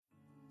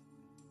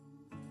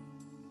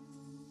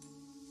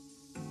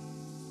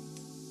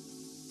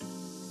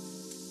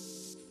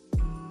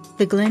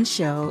The Glenn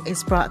Show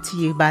is brought to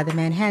you by the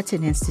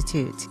Manhattan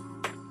Institute.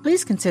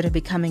 Please consider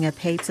becoming a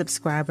paid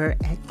subscriber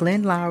at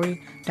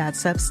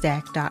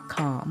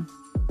glennlowry.substack.com.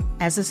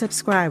 As a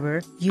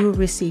subscriber, you will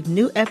receive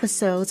new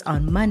episodes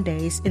on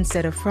Mondays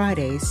instead of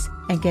Fridays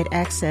and get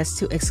access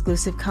to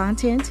exclusive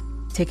content,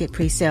 ticket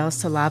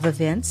pre-sales to live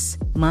events,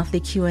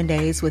 monthly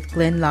Q&As with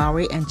Glenn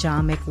Lowry and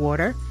John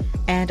McWhorter,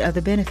 and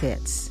other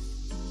benefits.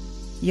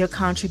 Your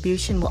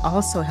contribution will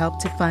also help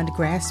to fund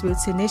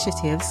grassroots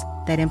initiatives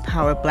that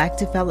empower Black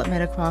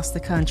development across the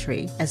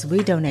country as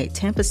we donate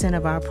 10%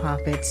 of our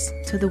profits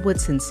to the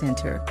Woodson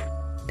Center.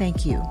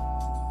 Thank you.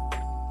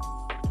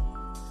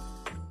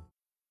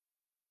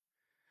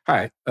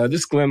 Hi,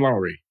 this is Glenn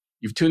Lowry.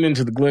 You've tuned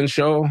into The Glenn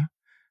Show.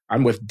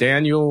 I'm with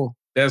Daniel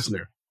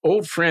Bessner.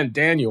 Old friend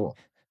Daniel.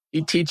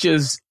 He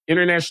teaches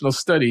international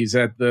studies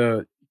at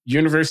the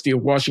University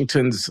of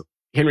Washington's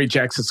Henry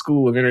Jackson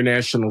School of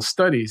International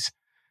Studies.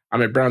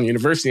 I'm at Brown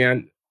University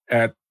and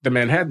at the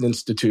Manhattan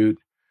Institute,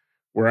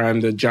 where I'm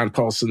the John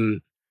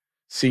Paulson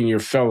Senior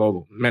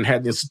Fellow.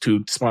 Manhattan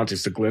Institute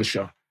sponsors The Glenn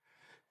Show.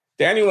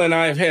 Daniel and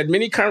I have had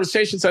many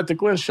conversations at The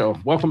Glenn Show.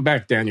 Welcome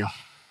back, Daniel.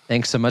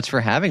 Thanks so much for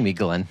having me,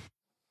 Glenn.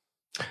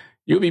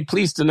 You'll be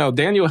pleased to know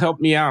Daniel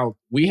helped me out.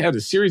 We had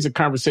a series of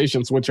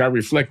conversations which I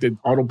reflected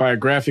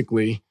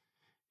autobiographically,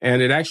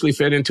 and it actually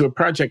fed into a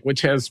project which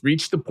has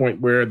reached the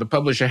point where the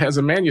publisher has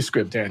a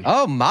manuscript, Daniel.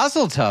 Oh,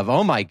 mazel tov.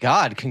 Oh, my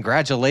God.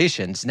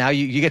 Congratulations. Now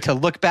you get to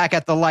look back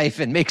at the life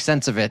and make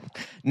sense of it.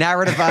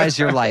 Narrativize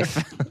your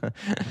life.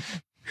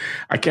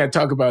 I can't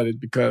talk about it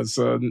because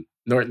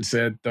Norton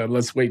said,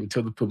 let's wait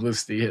until the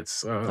publicity hits.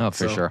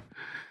 For sure.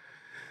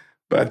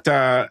 But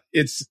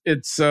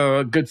it's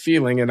a good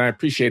feeling, and I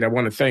appreciate it. I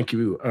want to thank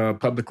you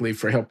publicly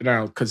for helping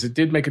out because it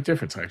did make a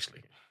difference,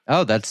 actually.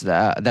 Oh, that's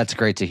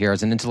great to hear.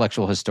 As an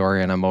intellectual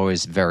historian, I'm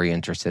always very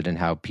interested in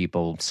how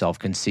people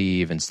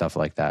self-conceive and stuff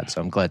like that.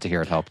 So I'm glad to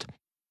hear it helped.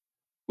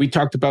 We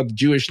talked about the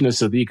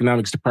Jewishness of the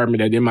economics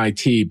department at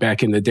MIT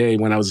back in the day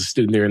when I was a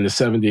student there in the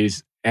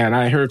 70s. And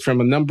I heard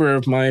from a number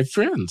of my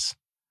friends,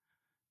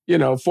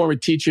 former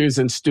teachers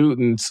and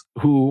students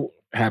who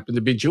happened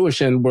to be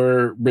Jewish and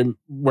were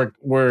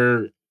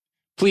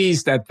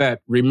pleased at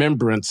that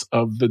remembrance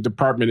of the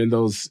department in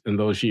those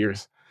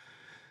years.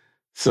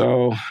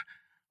 So,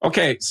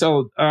 okay,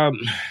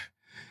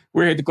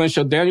 we're here at the Glenn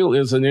Show. Daniel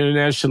is an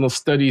international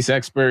studies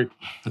expert.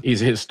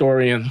 He's a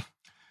historian.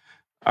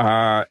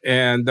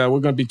 And we're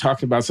going to be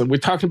talking about we're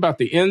talking about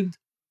the end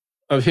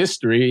of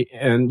history,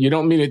 and you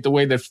don't mean it the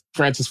way that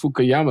Francis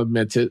Fukuyama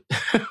meant it.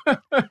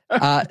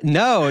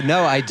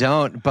 No, I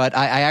don't. But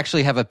I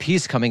actually have a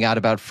piece coming out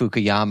about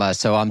Fukuyama,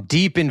 so I'm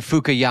deep in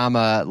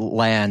Fukuyama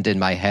land in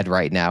my head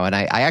right now, and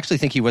I actually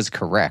think he was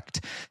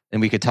correct. And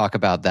we could talk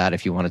about that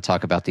if you want to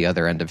talk about the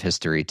other end of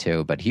history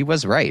too. But he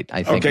was right,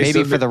 I think. Okay,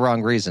 maybe for the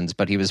wrong reasons,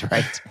 but he was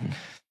right.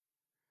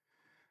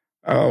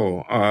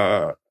 All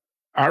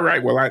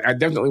right. Well, I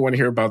definitely want to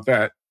hear about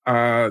that.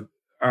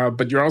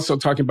 But you're also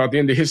talking about the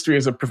end of history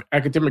as an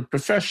academic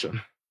profession.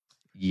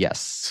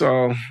 Yes.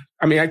 So,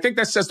 I think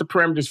that sets the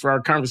parameters for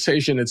our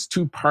conversation. It's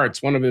two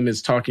parts. One of them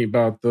is talking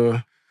about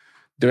the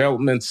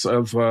developments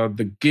of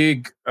the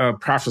gig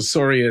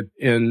professoriate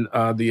in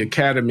the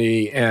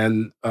academy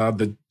and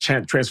the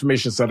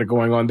transformations that are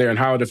going on there and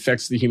how it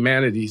affects the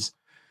humanities.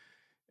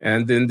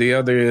 And then the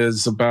other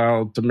is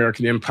about the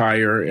American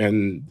Empire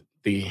and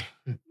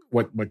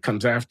what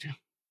comes after.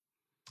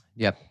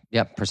 Yep,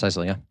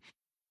 precisely, yeah.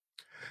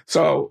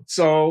 So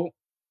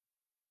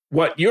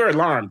what you're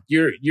alarmed.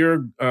 You're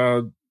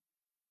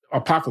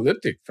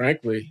apocalyptic,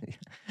 frankly.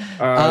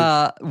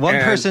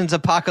 One person's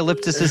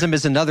apocalypticism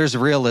is another's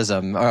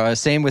realism.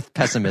 Same with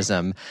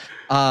pessimism.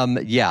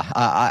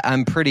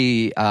 I'm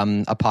pretty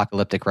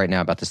apocalyptic right now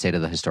about the state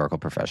of the historical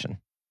profession.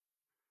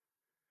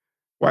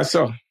 Why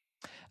so?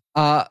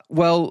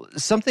 Well,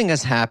 something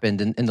has happened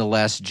in the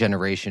last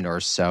generation or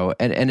so,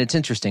 and it's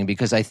interesting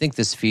because I think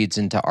this feeds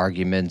into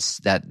arguments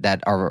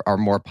that are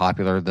more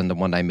popular than the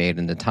one I made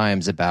in the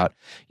Times about,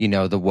 the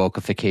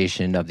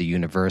wokeification of the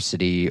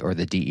university or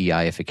the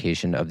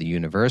DEIification of the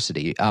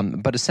university.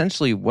 But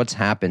essentially what's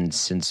happened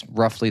since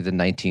roughly the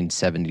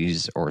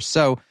 1970s or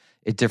so,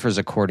 it differs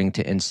according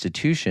to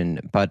institution,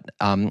 but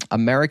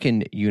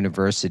American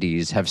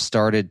universities have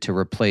started to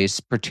replace,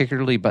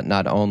 particularly but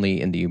not only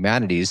in the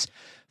humanities,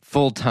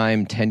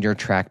 full-time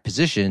tenure-track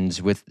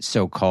positions with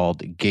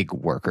so-called gig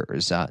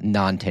workers,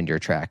 non-tenure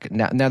track.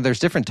 Now, there's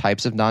different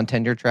types of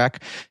non-tenure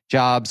track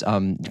jobs.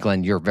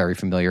 Glenn, you're very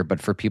familiar, but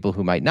for people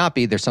who might not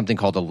be, there's something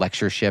called a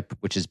lectureship,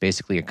 which is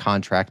basically a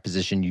contract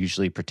position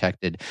usually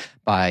protected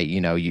by,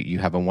 you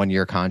have a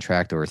 1-year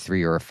contract or a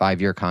 3 or a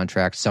 5-year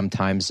contract.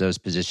 Sometimes those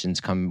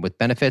positions come with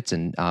benefits,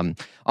 and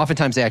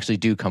oftentimes they actually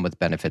do come with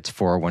benefits,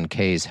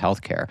 401ks,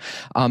 healthcare.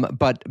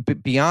 But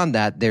beyond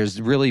that,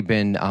 there's really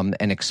been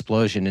an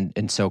explosion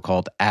in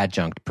so-called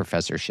adjunct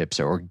professorships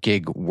or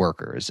gig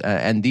workers.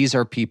 And these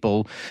are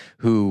people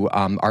who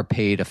are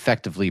paid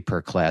effectively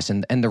per class,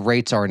 and the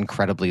rates are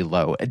incredibly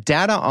low.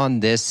 Data on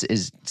this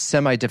is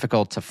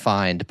semi-difficult to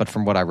find, but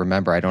from what I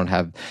remember, I don't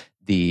have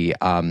the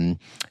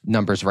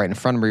numbers right in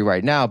front of me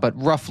right now, but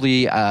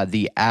roughly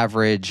the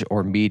average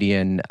or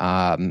median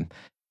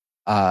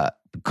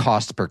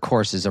cost per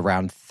course is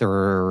around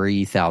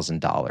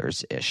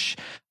 $30,000 ish.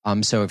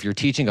 So if you're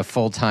teaching a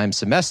full-time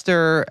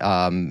semester,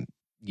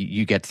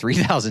 you get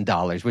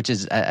 $3,000, which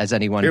is, as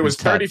anyone it was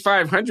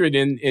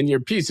 $3,500 in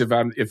your piece,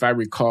 if I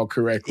recall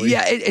correctly.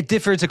 Yeah, it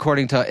differs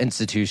according to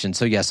institution.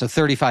 So so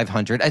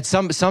 $3,500,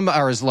 and some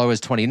are as low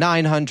as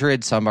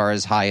 $2,900, some are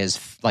as high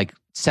as like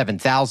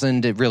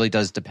 $7,000. It really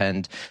does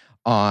depend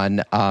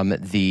on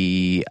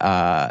the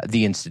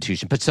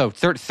institution. But so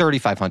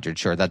 $3,500,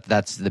 sure,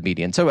 that's the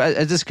median. So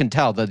as this can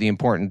tell, the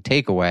important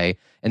takeaway,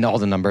 and all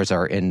the numbers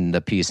are in the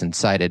piece and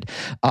cited,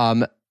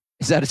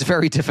 is that it's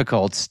very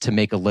difficult to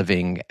make a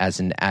living as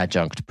an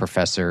adjunct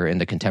professor in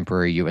the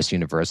contemporary U.S.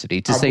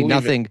 university. To say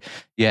nothing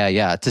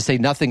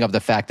of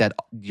the fact that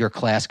your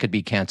class could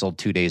be canceled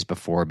 2 days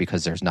before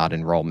because there's not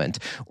enrollment,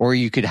 or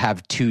you could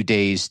have 2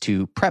 days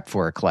to prep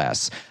for a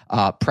class.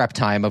 Prep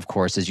time, of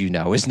course, as you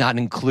know, is not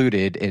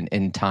included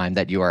in time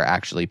that you are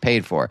actually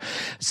paid for.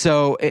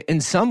 So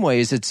in some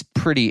ways, it's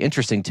pretty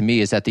interesting to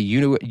me is that the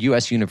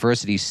U.S.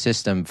 university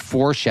system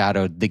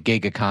foreshadowed the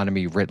gig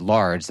economy writ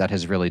large that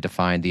has really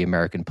defined the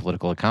American political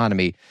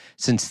economy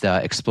since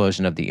the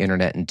explosion of the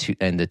internet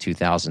in the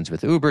 2000s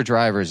with Uber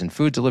drivers and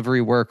food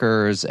delivery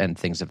workers and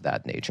things of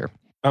that nature.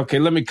 Okay,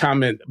 let me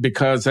comment,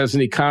 because as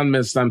an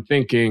economist, I'm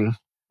thinking,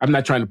 I'm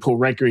not trying to pull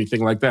rank or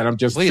anything like that. I'm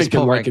just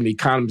thinking like an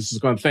economist is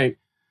going to think.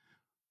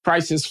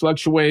 Prices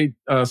fluctuate,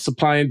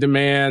 supply and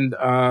demand,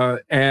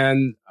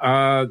 and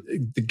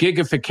the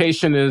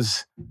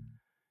gigification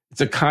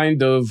it's a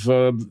kind of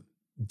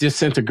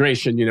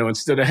disintegration.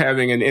 Instead of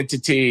having an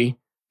entity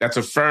that's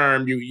a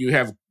firm, you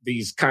have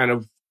these kind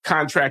of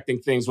contracting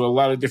things with a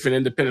lot of different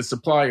independent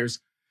suppliers.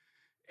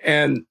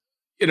 And,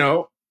 it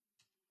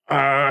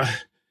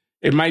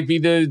might be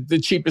the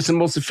cheapest and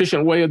most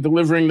efficient way of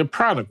delivering the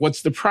product.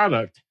 What's the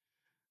product?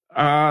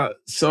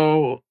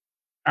 So,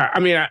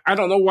 I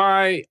don't know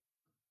why.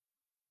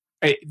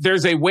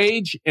 There's a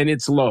wage and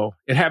it's low.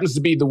 It happens to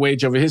be the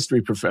wage of a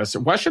history professor.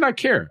 Why should I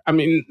care? I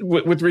mean,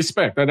 with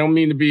respect, I don't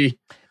mean to be...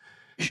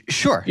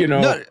 Sure.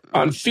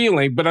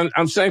 Unfeeling, but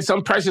I'm saying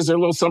some prices are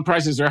low, some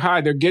prices are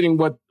high. They're getting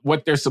what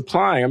they're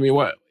supplying. I mean,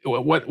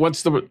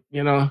 what's the,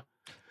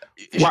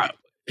 why?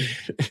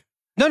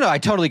 No, I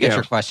totally get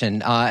your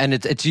question, and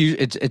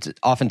it's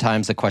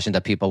oftentimes the question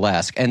that people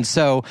ask, and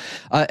so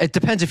it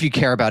depends if you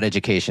care about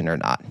education or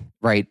not,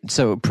 right?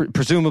 So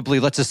presumably,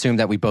 let's assume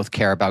that we both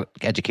care about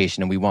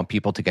education and we want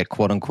people to get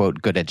quote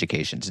unquote good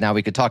educations. Now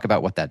we could talk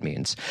about what that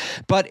means,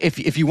 but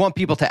if you want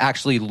people to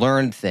actually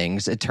learn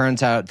things, it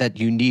turns out that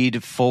you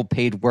need full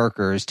paid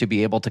workers to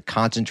be able to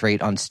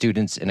concentrate on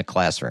students in a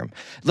classroom.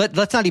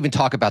 Let's not even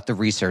talk about the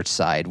research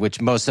side, which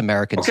most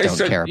Americans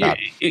don't care about.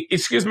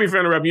 Excuse me for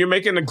interrupting. You're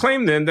making a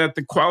claim then that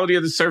the quality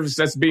of the service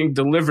that's being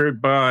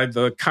delivered by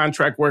the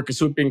contract workers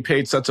who are being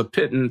paid such a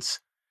pittance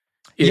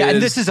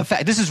and this is a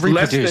fact. This is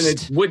reproduced. Less than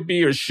it would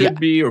be or should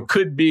be or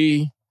could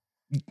be.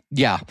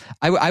 Yeah.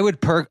 I would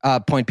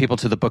point people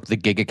to the book, The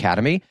Gig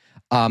Academy,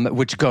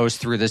 which goes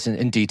through this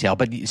in detail.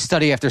 But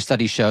study after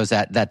study shows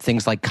that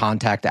things like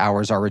contact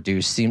hours are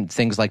reduced,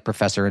 things like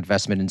professor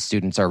investment in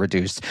students are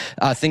reduced,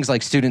 things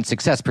like student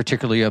success,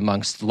 particularly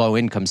amongst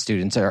low-income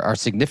students, are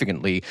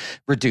significantly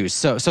reduced.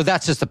 So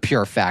that's just a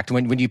pure fact.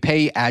 When you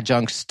pay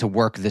adjuncts to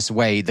work this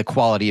way, the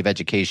quality of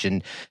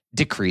education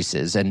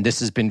decreases, and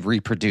this has been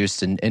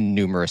reproduced in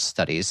numerous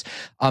studies.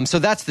 So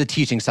that's the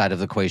teaching side of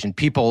the equation.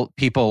 People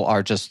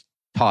are just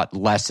taught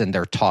less and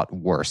they're taught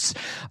worse.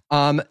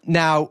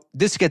 Now,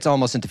 this gets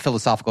almost into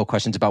philosophical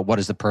questions about what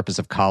is the purpose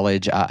of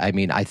college.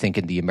 I think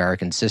in the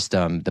American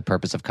system, the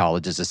purpose of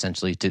college is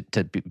essentially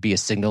to be a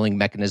signaling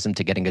mechanism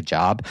to getting a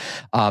job.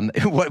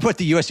 What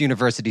the U.S.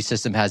 university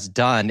system has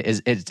done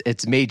is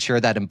it's made sure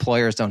that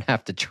employers don't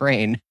have to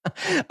train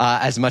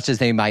as much as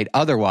they might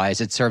otherwise.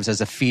 It serves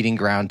as a feeding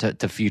ground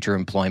to future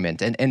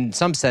employment. And in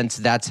some sense,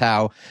 that's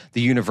how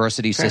the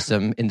university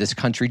system in this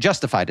country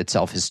justified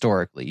itself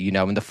historically.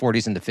 In the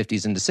 40s and the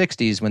 50s and the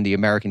 60s, when the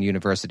American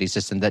university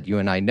system that you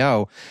and I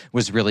know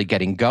was really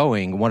getting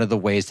going, one of the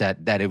ways that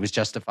it was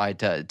justified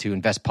to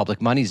invest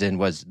public monies in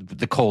was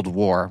the Cold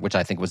War, which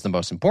I think was the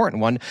most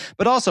important one.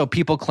 But also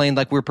people claimed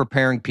like we're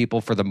preparing people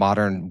for the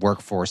modern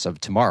workforce of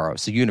tomorrow.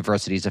 So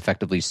universities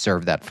effectively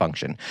serve that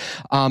function.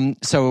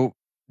 So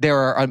there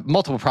are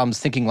multiple problems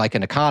thinking like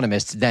an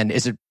economist. Then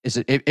if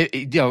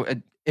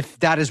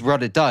that is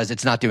what it does,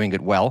 it's not doing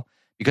it well,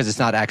 because it's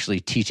not actually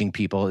teaching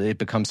people. It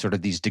becomes sort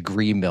of these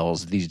degree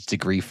mills, these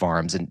degree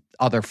farms, and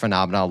other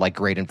phenomena like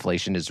great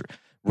inflation is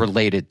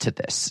related to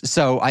this.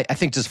 So I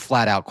think just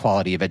flat out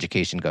quality of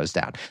education goes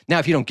down. Now,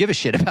 if you don't give a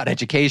shit about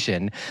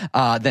education,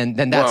 then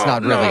that's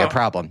not really a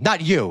problem.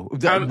 Not you,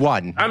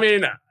 one. I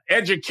mean,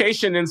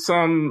 education in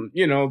some,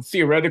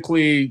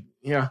 theoretically,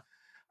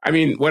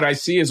 what I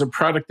see is a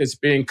product that's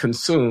being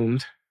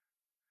consumed.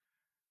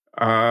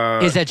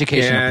 Is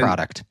education a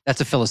product? That's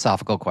a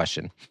philosophical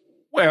question.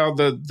 Well,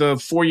 the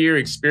 4-year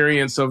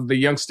experience of the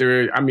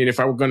youngster, I mean, if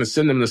I were going to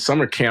send them to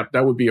summer camp,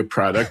 that would be a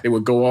product. They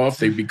would go off,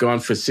 they'd be gone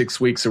for 6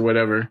 weeks or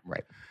whatever.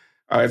 Right.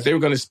 If they were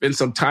going to spend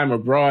some time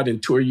abroad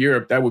and tour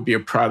Europe, that would be a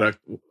product,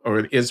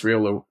 or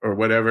Israel or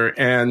whatever.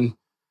 And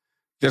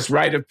this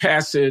rite of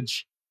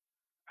passage,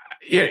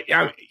 it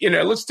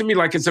looks to me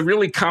like it's a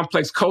really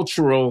complex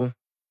cultural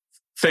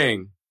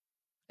thing.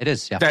 It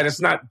is, yeah. That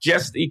it's not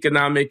just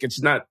economic.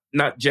 It's not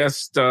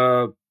just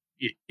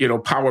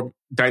power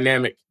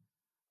dynamic.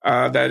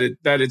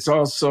 That it's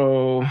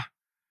also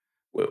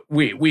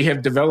we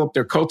have developed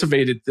or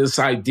cultivated this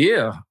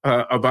idea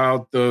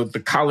about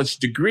the college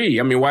degree.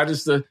 I mean, why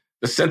does the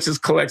census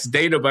collects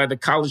data by the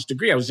college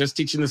degree? I was just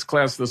teaching this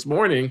class this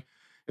morning,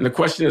 and the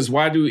question is,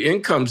 why do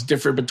incomes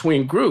differ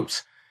between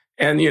groups?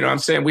 And I'm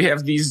saying we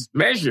have these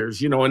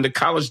measures, and the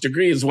college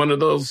degree is one of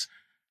those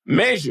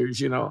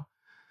measures, and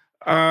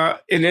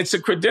it's a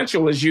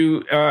credential, as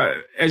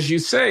you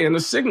say, and a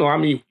signal. I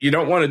mean, you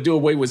don't want to do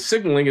away with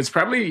signaling. It's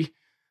probably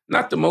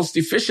not the most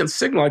efficient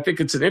signal. I think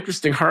it's an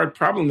interesting, hard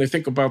problem to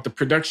think about the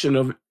production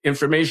of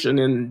information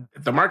in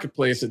the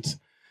marketplace. It's,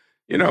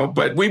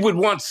 but we would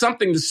want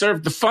something to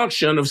serve the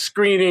function of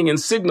screening and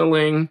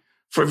signaling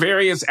for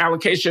various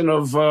allocation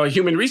of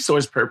human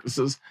resource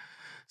purposes.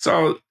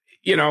 So,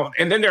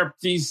 and then there are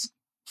these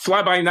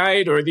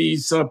fly-by-night or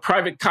these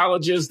private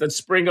colleges that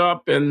spring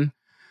up, and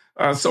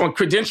so on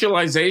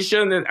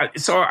credentialization.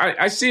 And so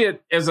I see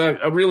it as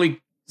a really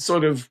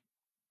sort of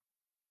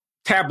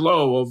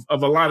tableau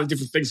of a lot of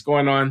different things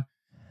going on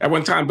at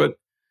one time. But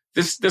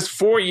this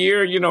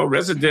 4-year,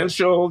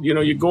 residential,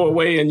 you go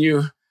away and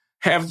you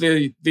have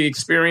the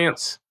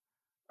experience.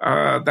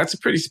 That's a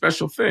pretty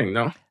special thing,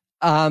 no?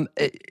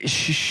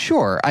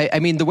 Sure. I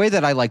mean, the way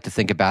that I like to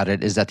think about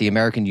it is that the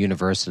American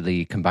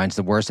university combines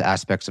the worst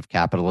aspects of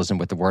capitalism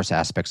with the worst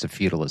aspects of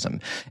feudalism.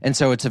 And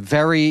so it's a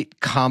very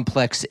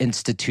complex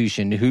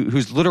institution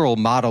whose literal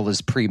model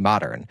is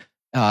pre-modern.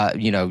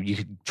 You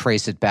could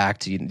trace it back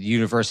to the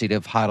University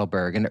of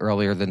Heidelberg, and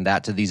earlier than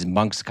that to these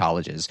monks'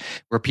 colleges,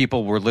 where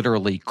people were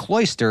literally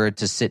cloistered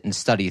to sit and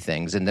study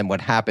things. And then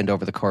what happened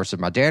over the course of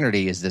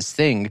modernity is this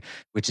thing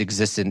which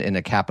exists in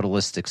a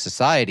capitalistic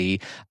society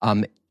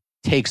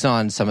takes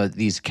on some of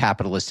these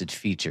capitalistic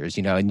features,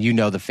 and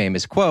the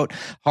famous quote,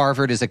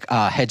 Harvard is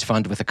a hedge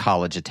fund with a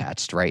college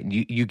attached, right? And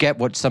you get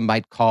what some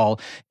might call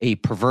a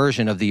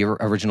perversion of the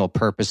original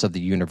purpose of the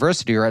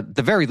university, or at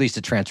the very least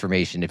a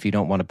transformation, if you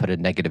don't want to put a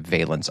negative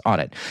valence on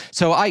it.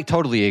 So I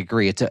totally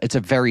agree. It's a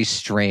very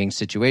strange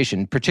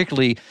situation,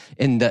 particularly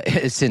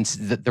since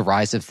the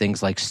rise of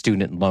things like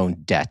student loan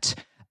debt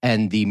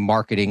and the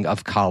marketing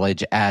of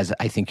college as,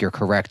 I think you're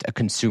correct, a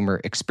consumer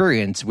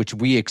experience, which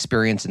we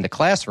experience in the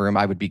classroom.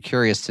 I would be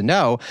curious to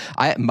know.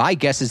 My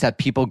guess is that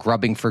people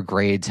grubbing for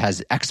grades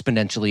has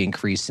exponentially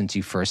increased since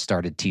you first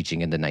started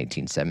teaching in the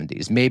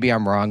 1970s. Maybe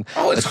I'm wrong,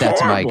 but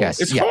that's my guess.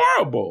 It's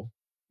horrible.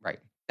 Right.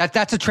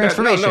 That's a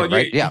transformation,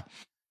 right? Yeah.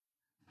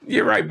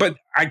 You're right, but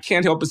I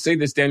can't help but say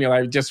this, Daniel.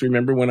 I just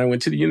remember when I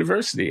went to the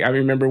university. I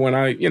remember when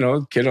I,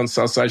 kid on the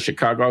south side of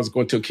Chicago, I was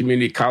going to a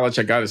community college.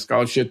 I got a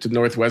scholarship to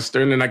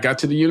Northwestern, and I got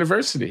to the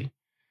university.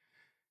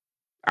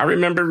 I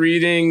remember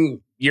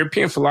reading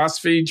European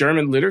philosophy,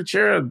 German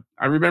literature.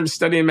 I remember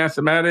studying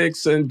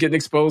mathematics and getting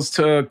exposed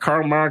to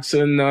Karl Marx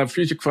and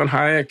Friedrich von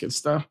Hayek and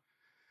stuff.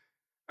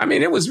 I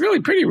mean, it was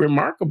really pretty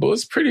remarkable.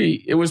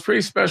 It was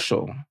pretty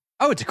special.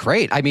 Oh, it's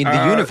great. I mean,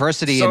 the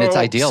university and its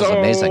ideals is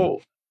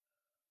amazing.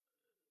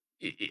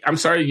 I'm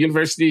sorry,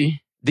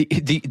 university?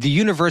 The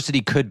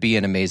university could be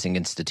an amazing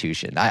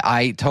institution.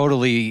 I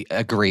totally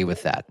agree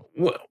with that.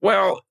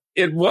 Well,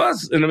 it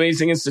was an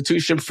amazing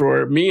institution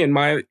for me and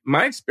my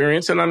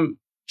experience, and I'm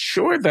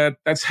sure that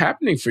that's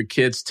happening for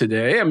kids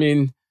today. I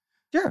mean,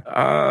 sure.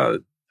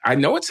 I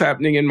know it's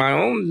happening in my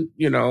own,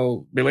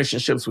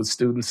 relationships with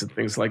students and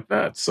things like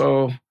that.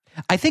 So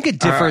I think it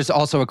differs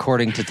also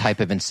according to type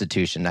of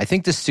institution. I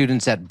think the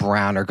students at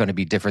Brown are going to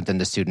be different than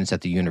the students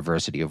at the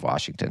University of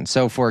Washington.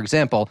 So, for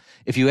example,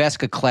 if you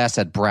ask a class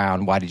at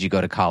Brown, why did you go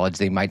to college?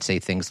 They might say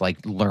things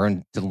like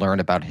learn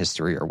about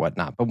history or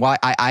whatnot. But why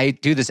I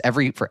do this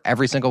for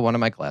every single one of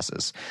my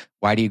classes.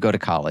 Why do you go to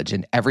college?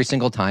 And every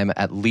single time,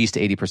 at least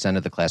 80%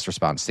 of the class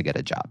responds to get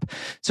a job.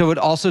 So it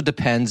also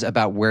depends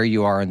about where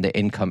you are in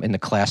the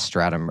class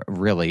stratum,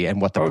 really, and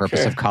what the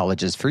purpose of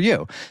college is for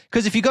you.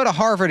 Because if you go to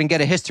Harvard and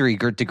get a history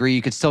degree,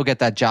 you could still get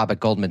that job at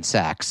Goldman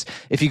Sachs.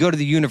 If you go to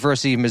the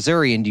University of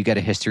Missouri and you get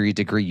a history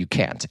degree, you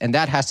can't. And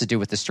that has to do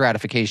with the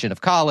stratification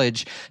of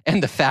college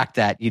and the fact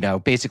that,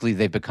 basically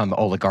they've become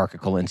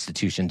oligarchical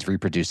institutions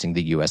reproducing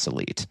the U.S.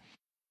 elite,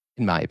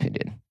 in my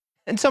opinion.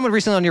 And someone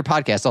recently on your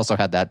podcast also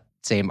had that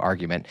same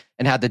argument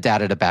and had the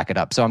data to back it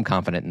up. So I'm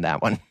confident in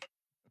that one.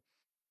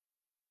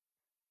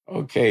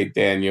 Okay,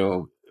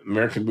 Daniel.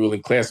 American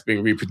ruling class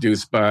being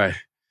reproduced by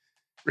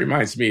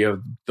reminds me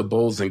of the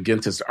Bowles and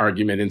Gintis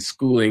argument in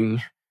schooling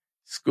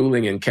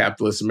in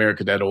capitalist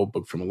America, that old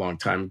book from a long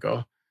time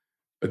ago.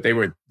 But they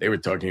were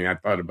talking, I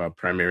thought, about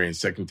primary and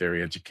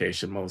secondary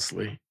education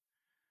mostly.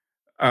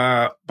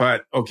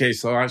 But okay,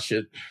 so I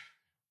should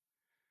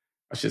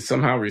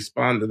somehow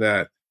respond to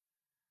that.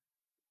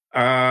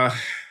 Uh,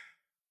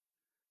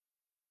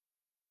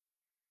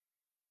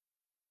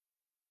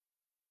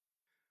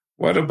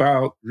 what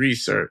about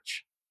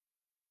research?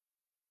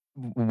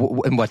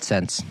 In what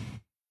sense?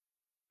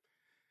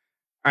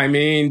 I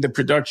mean, the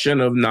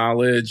production of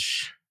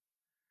knowledge.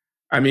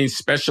 I mean,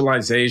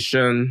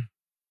 specialization.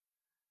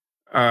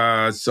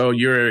 So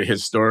you're a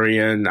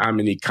historian. I'm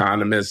an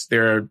economist.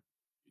 There are,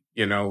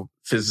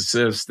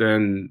 physicists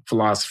and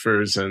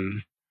philosophers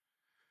and,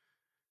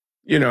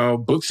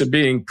 books are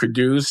being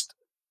produced.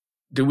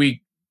 Do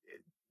we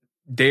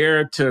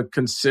dare to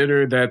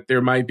consider that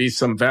there might be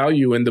some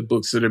value in the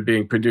books that are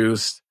being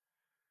produced?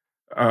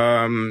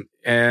 And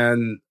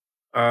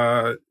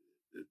that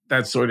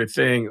sort of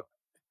thing.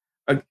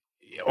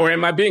 Or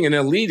am I being an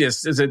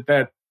elitist? Is it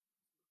that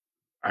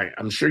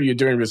I'm sure you're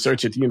doing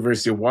research at the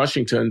University of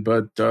Washington,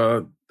 but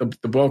the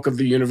bulk of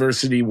the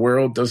university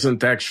world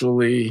doesn't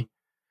actually,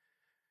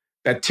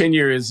 that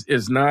tenure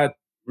is not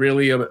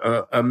really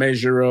a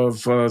measure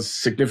of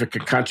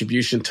significant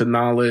contribution to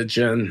knowledge,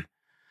 and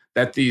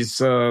that these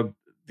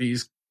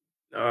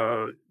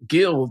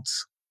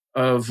guilds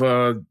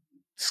of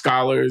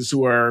scholars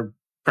who are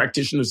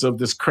practitioners of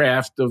this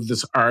craft, of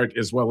this art,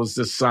 as well as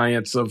this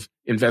science of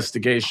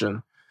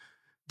investigation,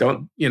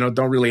 don't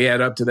really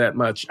add up to that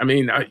much. I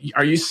mean,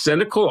 are you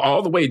cynical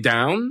all the way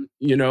down,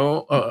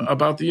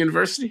 about the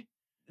university?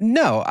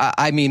 No,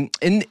 I mean,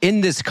 in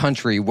this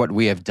country, what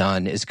we have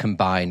done is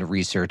combine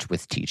research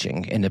with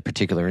teaching in a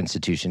particular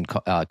institution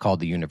called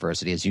the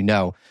university. As you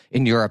know,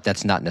 in Europe,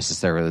 that's not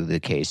necessarily the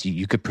case.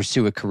 You could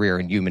pursue a career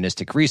in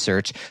humanistic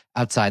research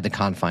outside the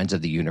confines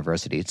of the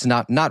university. It's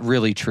not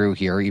really true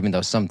here, even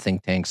though some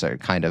think tanks are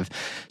kind of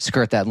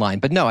skirt that line.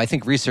 But no, I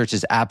think research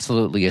is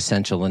absolutely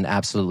essential and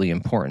absolutely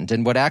important.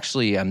 And what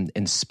actually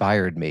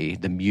inspired me,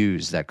 the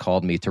muse that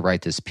called me to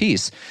write this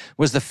piece,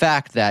 was the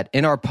fact that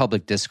in our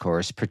public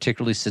discourse,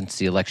 particularly since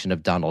the election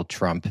of Donald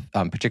Trump,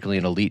 particularly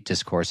in elite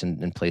discourse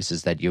in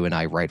places that you and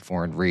I write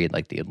for and read,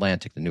 like The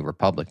Atlantic, The New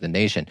Republic, The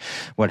Nation,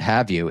 what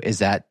have you, is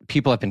that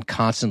people have been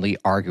constantly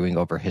arguing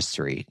over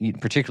history,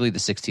 particularly the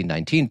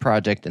 1619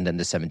 Project and then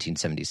the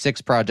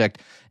 1776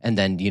 Project, and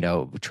then,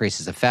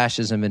 traces of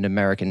fascism in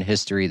American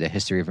history, the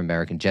history of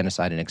American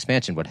genocide and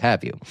expansion, what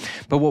have you.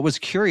 But what was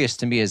curious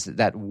to me is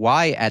that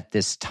why at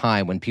this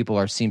time, when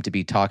people seem to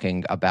be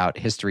talking about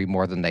history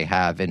more than they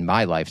have in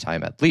my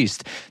lifetime at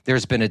least,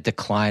 there's been a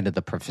decline of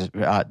the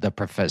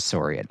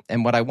professoriate.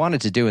 And what I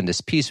wanted to do in this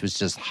piece was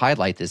just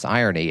highlight this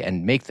irony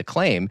and make the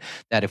claim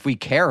that if we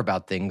care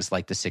about things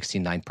like the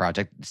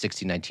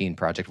 1619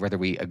 Project, whether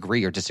we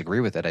agree or disagree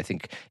with it, I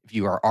think if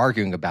you are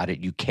arguing about it,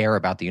 you care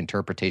about the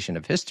interpretation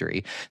of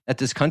history, that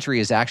this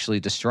country is actually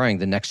destroying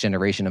the next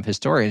generation of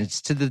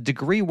historians to the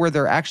degree where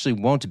there actually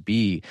won't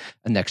be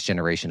a next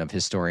generation of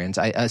historians.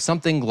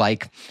 Something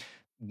like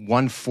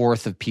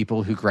 1/4 of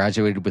people who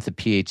graduated with a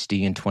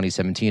PhD in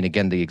 2017,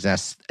 again, the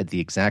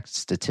exact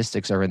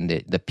statistics are in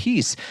the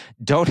piece,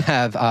 don't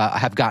have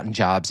gotten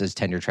jobs as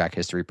tenure track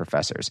history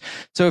professors.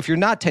 So if you're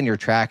not tenure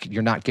track,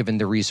 you're not given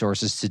the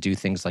resources to do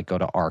things like go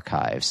to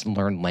archives,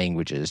 learn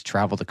languages,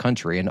 travel the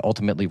country, and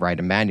ultimately write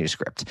a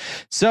manuscript.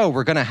 So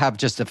we're going to have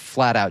just a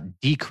flat out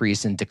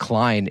decrease and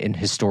decline in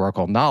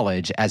historical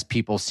knowledge as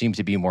people seem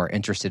to be more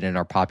interested in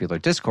our popular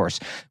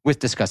discourse with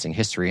discussing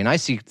history. And I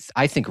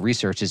think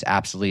research is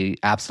absolutely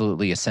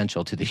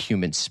essential to the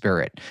human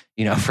spirit,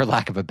 for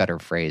lack of a better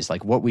phrase.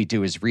 Like, what we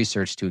do is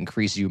research to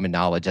increase human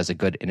knowledge as a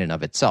good in and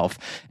of itself.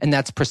 And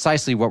that's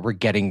precisely what we're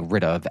getting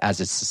rid of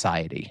as a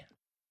society.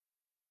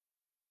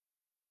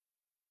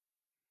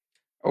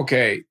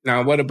 Okay.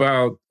 Now, what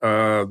about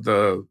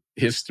the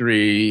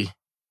history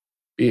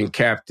being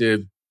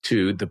captive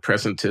to the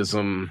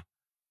presentism,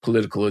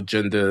 political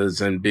agendas,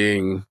 and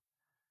being,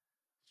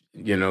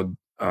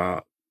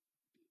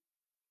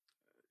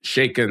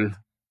 shaken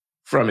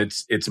from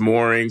its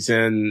moorings,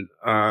 and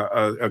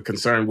a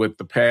concern with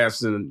the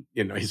past and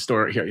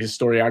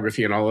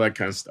historiography and all of that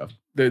kind of stuff?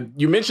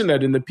 You mentioned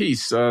that in the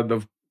piece,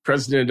 the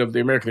president of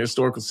the American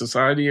Historical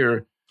Society,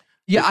 or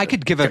yeah, I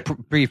could give a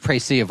brief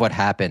précis of what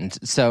happened.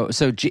 So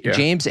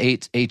James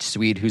H.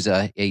 Swede, who's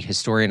a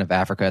historian of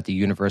Africa at the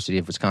University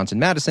of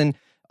Wisconsin-Madison,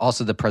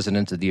 also the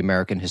president of the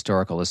American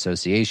Historical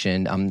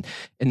Association,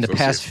 in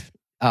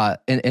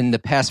the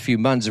past few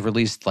months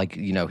released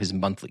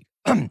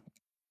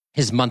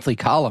his monthly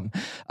column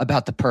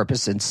about the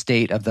purpose and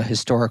state of the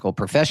historical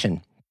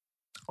profession,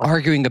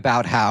 arguing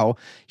about how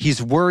he's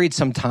worried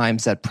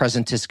sometimes that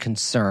presentist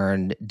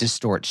concern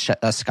distorts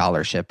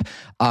scholarship.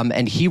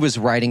 And he was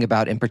writing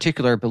about, in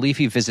particular, I believe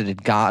he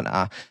visited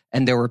Ghana,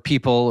 and there were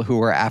people who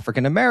were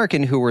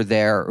African-American who were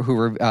there who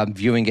were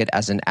viewing it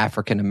as an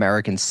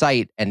African-American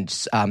site. And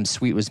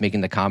Sweet was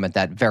making the comment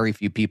that very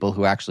few people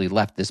who actually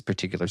left this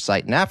particular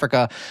site in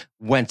Africa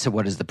went to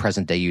what is the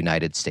present-day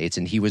United States.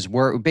 And he was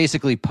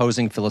basically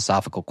posing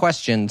philosophical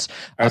questions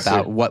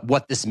about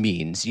what this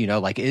means.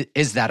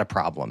 Is that a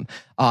problem?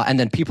 And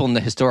then people in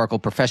the historical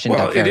profession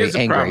got very angry. Well, it is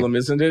a problem,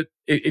 isn't it?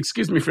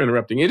 Excuse me for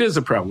interrupting. It is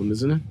a problem,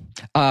 isn't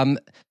it?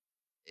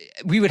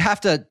 We would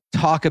have to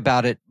talk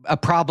about it. A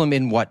problem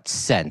in what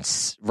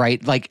sense, right?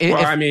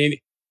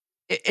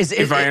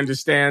 if I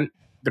understand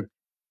the.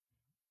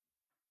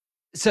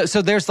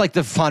 So there's like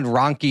the von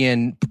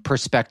Rankian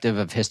perspective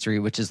of history,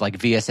 which is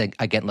like wie es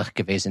eigentlich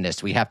gewesen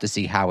ist. We have to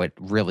see how it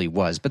really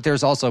was. But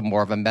there's also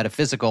more of a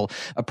metaphysical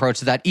approach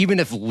to that. Even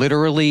if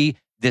literally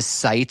this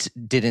site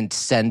didn't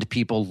send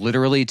people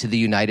literally to the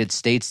United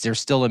States, there's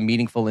still a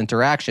meaningful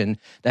interaction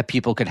that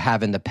people could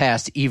have in the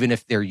past, even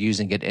if they're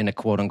using it in a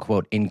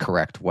quote-unquote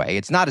incorrect way.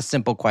 It's not a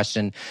simple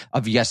question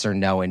of yes or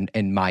no,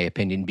 in my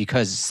opinion,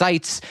 because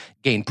sites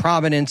gain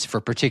prominence for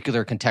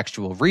particular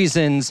contextual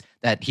reasons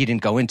that he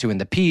didn't go into in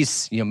the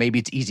piece. Maybe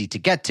it's easy to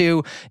get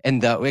to,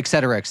 and et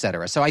cetera, et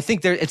cetera. So I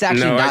think it's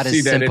actually not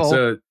as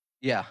simple.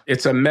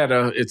 It's a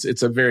meta.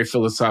 It's a very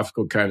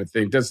philosophical kind of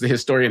thing. Does the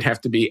historian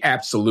have to be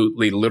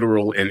absolutely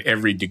literal in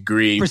every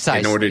degree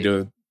Precisely. in order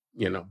to,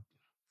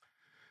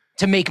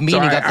 to make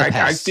meaning of the past?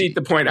 I see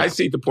the point. Yeah. I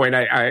see the point.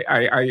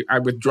 I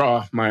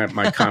withdraw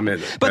my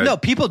comment. But no,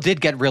 people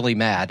did get really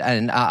mad,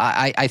 and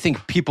I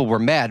think people were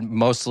mad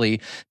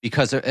mostly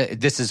because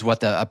this is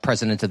what the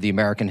president of the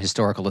American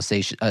Historical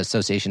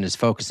Association is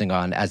focusing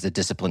on as the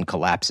discipline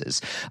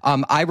collapses.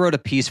 I wrote a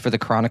piece for the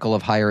Chronicle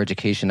of Higher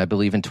Education, I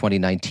believe in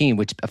 2019,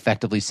 which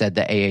effectively said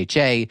the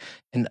AHA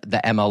and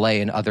the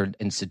MLA and other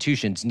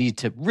institutions need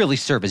to really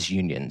serve as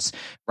unions,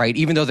 right?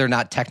 Even though they're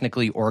not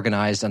technically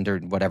organized under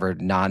whatever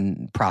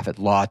non-profit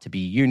law to be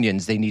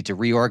unions, they need to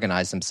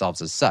reorganize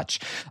themselves as such.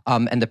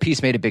 And the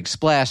piece made a big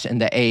splash, and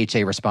the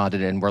AHA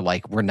responded and were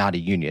like, we're not a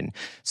union.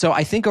 So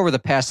I think over the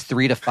past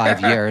 3 to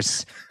 5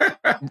 years,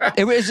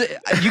 it was,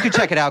 you can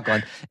check it out,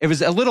 Glenn. It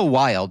was a little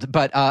wild,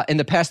 but in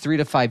the past 3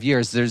 to 5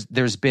 years,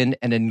 there's been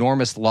an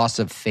enormous loss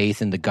of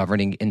faith in the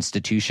governing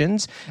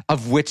institutions,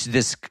 of which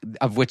this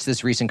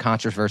recent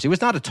controversy was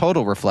not a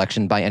total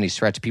reflection by any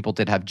stretch. People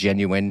did have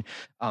genuine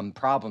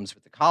problems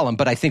with the column,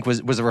 but I think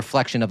was a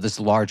reflection of this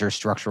larger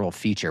structural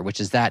feature, which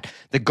is that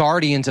the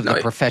guardians of the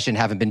profession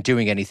haven't been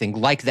doing anything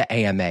like the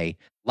AMA,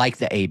 like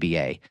the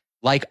ABA,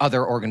 like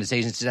other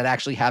organizations that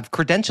actually have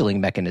credentialing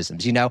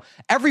mechanisms.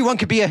 Everyone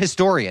could be a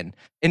historian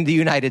in the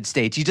United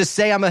States. You just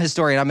say, I'm a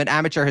historian, I'm an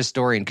amateur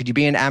historian. Could you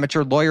be an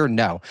amateur lawyer?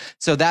 No.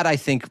 So that, I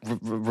think,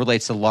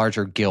 relates to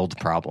larger guild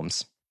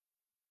problems.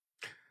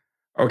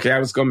 Okay, I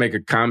was going to make a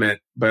comment,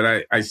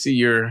 but I see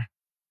you're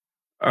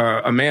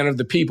a man of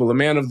the people, a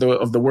man of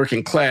the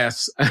working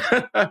class.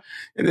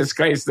 In this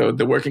case,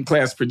 the working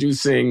class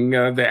producing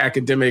the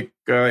academic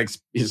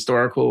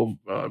historical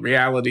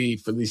reality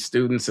for these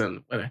students.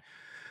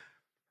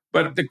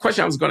 But the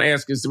question I was going to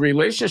ask is the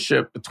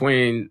relationship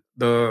between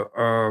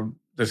the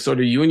sort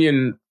of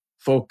union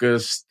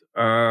focused,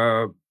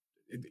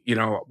 we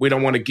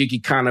don't want a gig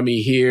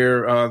economy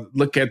here.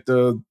 Look at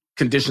the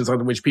conditions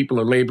under which people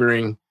are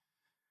laboring.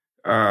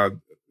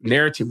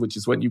 Narrative, which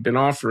is what you've been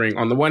offering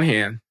on the one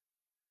hand,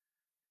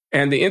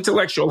 and the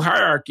intellectual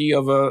hierarchy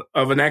of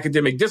an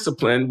academic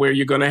discipline where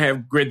you're going to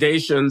have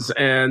gradations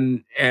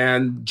and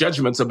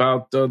judgments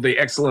about the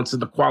excellence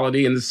and the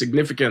quality and the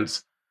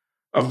significance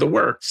of the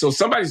work. So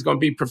somebody's going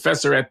to be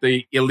professor at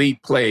the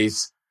elite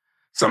place.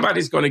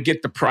 Somebody's going to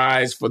get the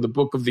prize for the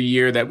book of the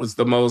year that was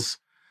the most,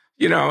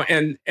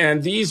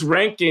 and these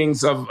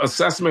rankings of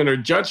assessment or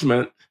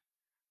judgment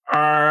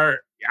are,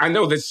 I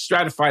know that's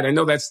stratified. I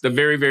know that's the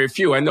very, very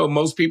few. I know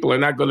most people are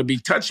not going to be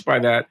touched by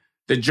that.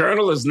 The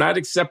journal is not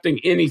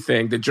accepting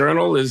anything. The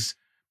journal is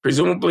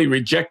presumably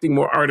rejecting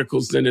more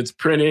articles than it's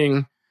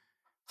printing,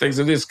 things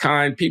of this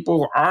kind.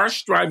 People are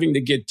striving to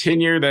get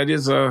tenure. That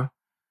is a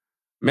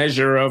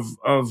measure of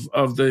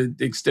the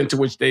extent to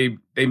which they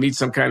meet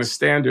some kind of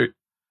standard.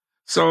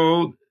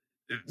 So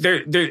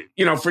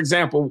for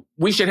example,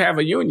 we should have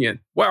a union.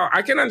 Well,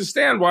 I can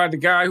understand why the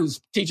guy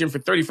who's teaching for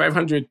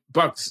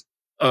 $3,500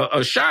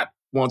 a shot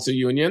wants a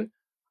union.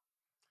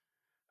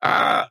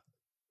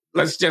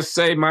 Let's just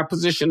say my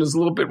position is a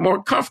little bit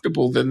more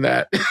comfortable than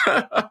that.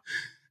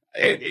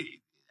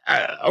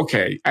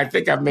 Okay, I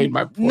think I've made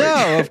my point.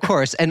 No, of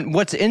course. And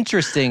what's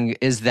interesting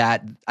is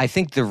that I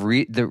think the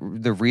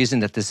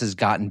reason that this has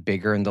gotten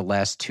bigger in the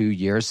last 2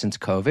 years since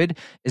COVID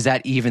is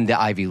that even the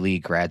Ivy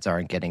League grads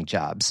aren't getting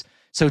jobs.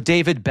 So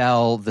David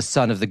Bell, the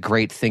son of the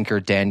great thinker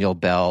Daniel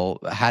Bell,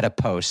 had a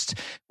post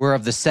where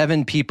of the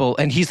 7 people,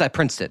 and he's at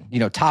Princeton,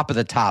 top of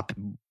the top,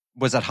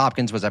 was at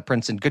Hopkins, was at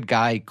Princeton, good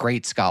guy,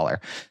 great scholar.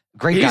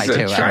 Great guy, too.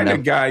 He's a China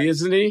guy,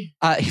 isn't he?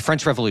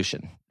 French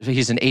Revolution.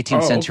 He's an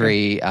 18th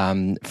century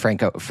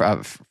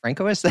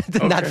Francoist?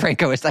 Okay. Not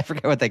Francoist. I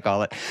forget what they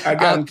call it. I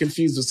got him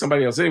confused with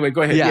somebody else. Anyway,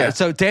 go ahead. Yeah.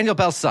 So Daniel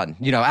Bell's son,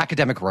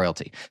 academic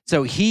royalty.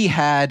 So he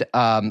had,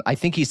 I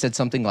think he said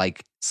something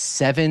like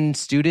 7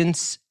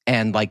 students,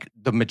 and like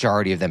the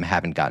majority of them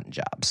haven't gotten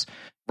jobs.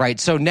 Right.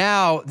 So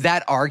now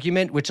that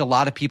argument, which a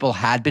lot of people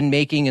had been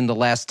making in the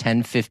last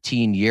 10,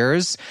 15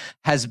 years,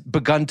 has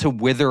begun to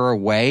wither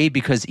away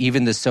because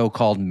even the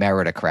so-called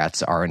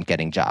meritocrats aren't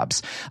getting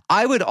jobs.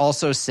 I would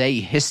also say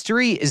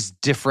history is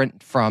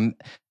different from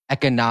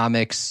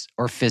economics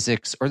or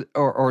physics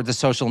or the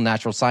social and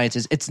natural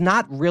sciences. It's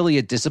not really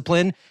a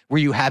discipline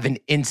where you have an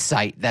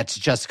insight that's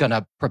just going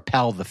to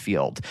propel the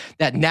field,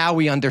 that now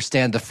we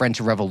understand the French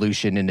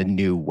Revolution in a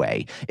new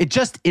way. It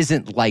just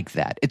isn't like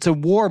that. It's a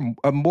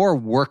more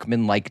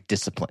workman-like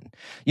discipline.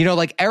 You know,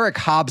 like Eric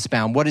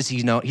Hobsbawm, what is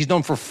he known? He's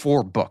known for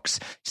 4 books.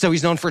 So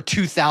he's known for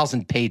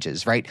 2,000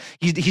 pages, right?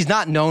 He's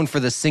not known for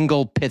the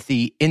single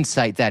pithy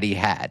insight that he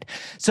had.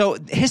 So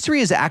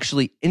history is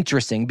actually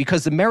interesting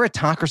because the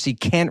meritocracy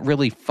can't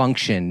really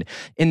function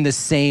in the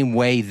same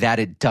way that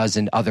it does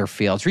in other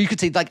fields. Where you could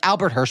say, like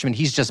Albert Hirschman,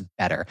 he's just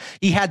better.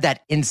 He had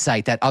that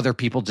insight that other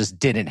people just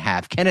didn't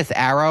have. Kenneth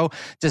Arrow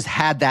just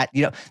had that.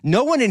 You know,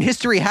 no one in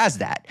history has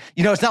that.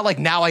 You know, it's not like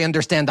now I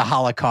understand the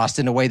Holocaust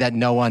in a way that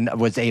no one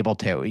was able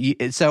to.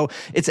 So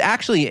it's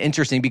actually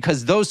interesting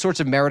because those sorts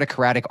of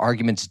meritocratic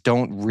arguments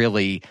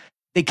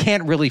they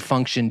can't really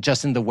function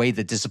just in the way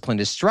the discipline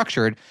is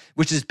structured,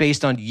 which is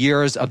based on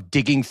years of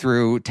digging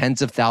through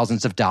tens of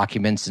thousands of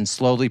documents and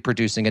slowly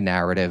producing a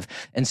narrative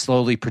and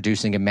slowly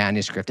producing a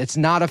manuscript. It's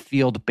not a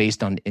field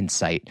based on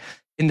insight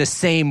in the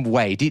same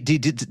way. Do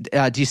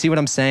you see what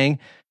I'm saying?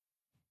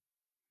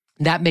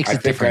 That makes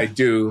it different. I think I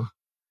do.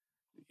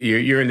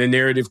 You're in the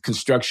narrative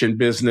construction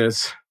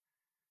business.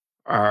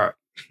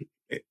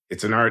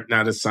 It's an art,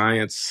 not a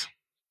science,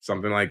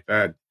 something like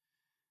that.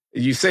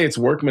 You say it's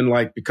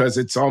workmanlike because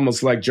it's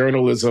almost like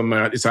journalism.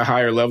 It's a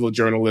higher level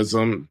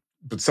journalism,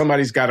 but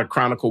somebody's got to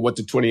chronicle what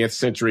the 20th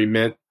century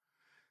meant.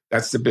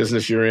 That's the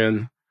business you're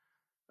in.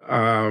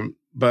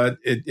 But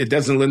it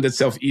doesn't lend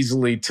itself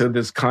easily to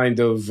this kind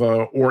of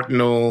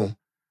ordinal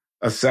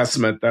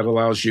assessment that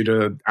allows you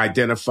to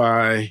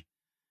identify,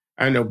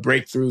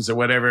 breakthroughs or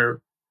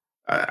whatever.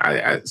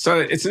 So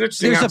it's an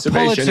interesting observation.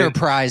 There's a Pulitzer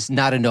Prize,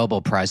 not a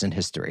Nobel Prize in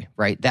history,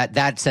 right?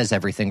 That says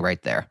everything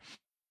right there.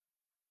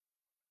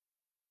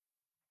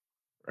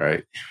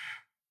 Right.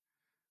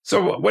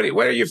 So what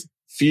are your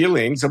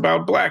feelings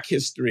about Black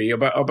history,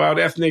 about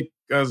ethnic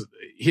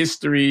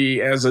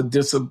history as a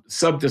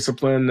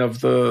subdiscipline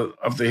of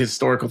the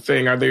historical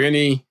thing? Are there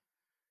any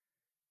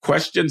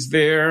questions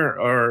there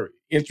or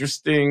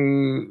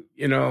interesting,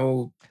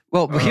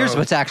 Well, here's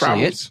what's actually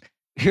problems?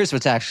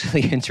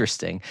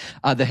 Interesting.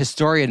 The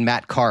historian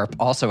Matt Karp,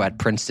 also at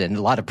Princeton,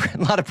 a lot of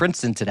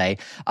Princeton today,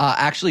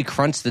 actually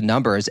crunched the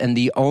numbers, and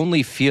the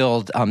only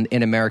field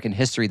in American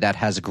history that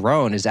has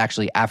grown is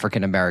actually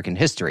African American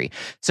history.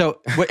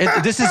 So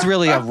this is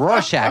really a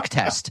Rorschach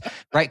test,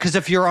 right? Because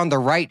if you're on the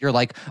right, you're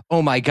like,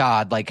 oh my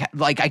God, like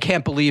I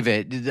can't believe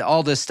it.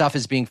 All this stuff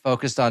is being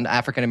focused on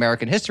African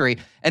American history,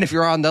 and if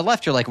you're on the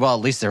left, you're like, well,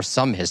 at least there's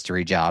some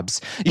history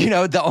jobs.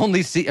 The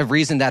only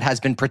reason that has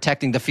been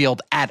protecting the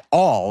field at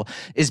all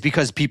is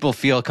because people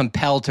feel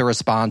compelled to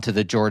respond to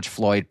the George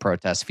Floyd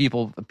protests.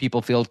 People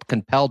feel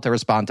compelled to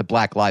respond to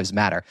Black Lives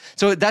Matter.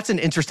 So that's an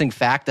interesting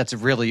fact that's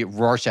really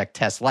Rorschach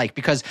test-like,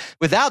 because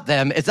without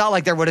them, it's not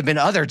like there would have been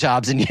other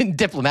jobs in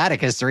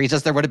diplomatic history. It's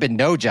just there would have been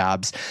no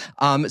jobs.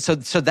 So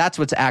that's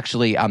what's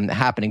actually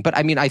happening. But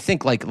I mean, I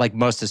think like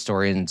most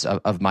historians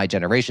of my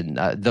generation,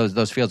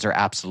 those fields are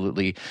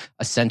absolutely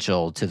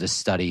essential to the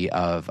study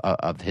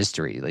of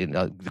history.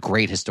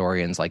 Great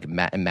historians like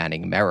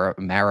Manning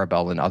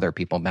Marable and other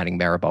people. Manning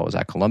Marable was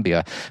at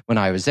Columbia when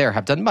I was there,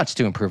 have done much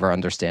to improve our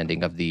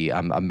understanding of the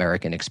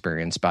American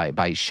experience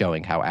by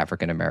showing how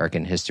African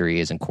American history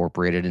is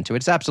incorporated into it.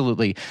 It's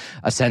absolutely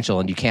essential,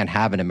 and you can't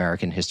have an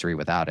American history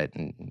without it,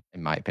 in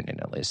my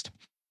opinion, at least.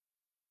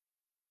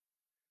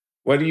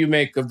 What do you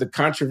make of the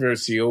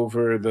controversy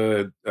over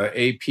the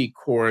AP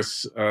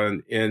course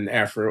in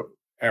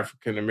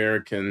African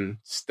American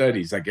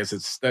studies? I guess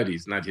it's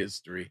studies, not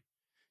history.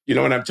 You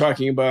know what I'm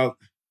talking about?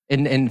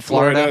 In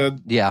Florida?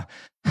 Yeah.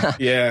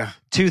 Yeah.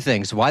 2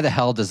 things. Why the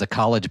hell does the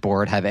College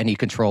Board have any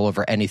control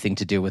over anything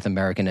to do with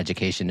American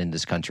education in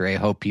this country? I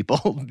hope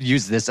people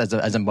use this as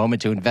a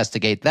moment to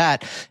investigate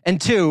that.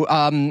 And 2,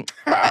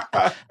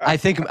 I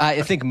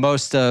think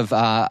most of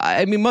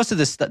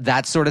this,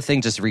 that sort of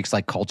thing just reeks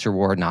like culture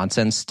war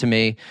nonsense to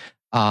me.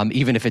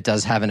 Even if it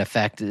does have an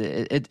effect,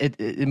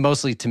 it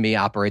mostly to me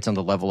operates on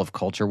the level of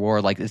culture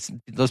war. Like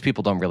those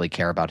people don't really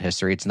care about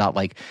history. It's not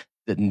like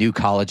the New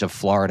College of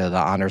Florida, the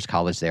honors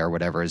college there, or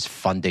whatever, is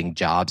funding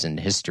jobs in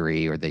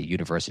history, or the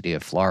University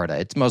of Florida.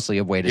 It's mostly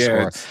a way to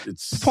score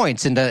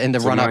points in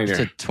the run up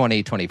to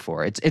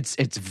 2024.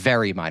 It's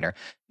very minor.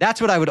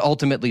 That's what I would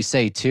ultimately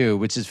say too,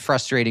 which is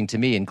frustrating to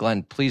me. And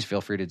Glenn, please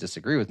feel free to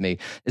disagree with me.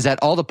 Is that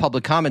all the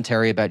public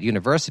commentary about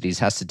universities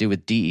has to do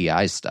with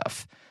DEI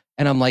stuff?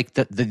 And I'm like,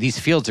 these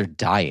fields are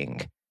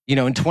dying.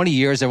 In 20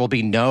 years, there will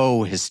be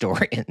no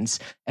historians,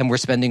 and we're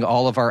spending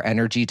all of our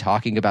energy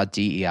talking about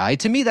DEI.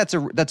 To me, that's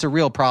a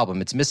real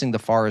problem. It's missing the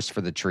forest for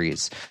the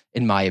trees,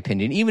 in my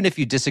opinion. Even if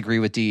you disagree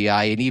with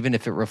DEI, and even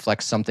if it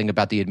reflects something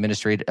about the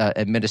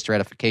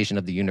administratification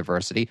of the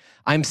university,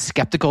 I'm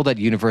skeptical that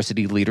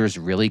university leaders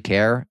really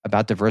care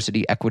about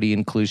diversity, equity,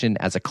 inclusion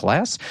as a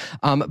class.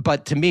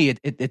 But to me,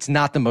 it's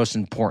not the most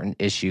important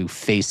issue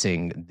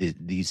facing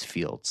these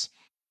fields.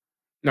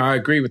 No, I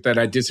agree with that.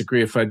 I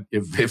disagree if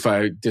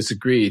I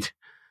disagreed.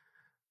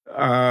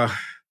 But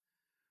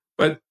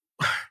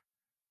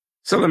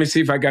So let me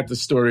see if I got the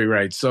story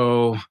right.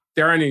 So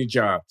there aren't any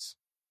jobs.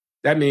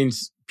 That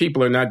means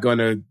people are not going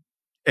to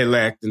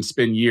elect and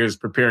spend years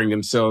preparing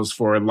themselves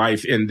for a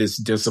life in this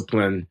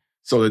discipline.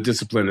 So the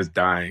discipline is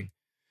dying.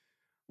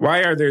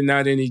 Why are there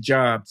not any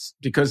jobs?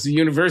 Because the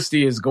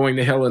university is going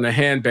to hell in a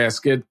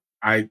handbasket,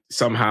 I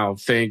somehow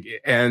think,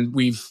 and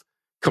we've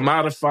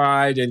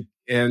commodified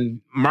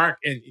and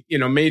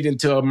made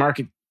into a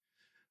market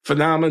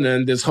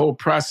phenomenon this whole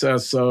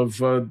process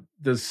of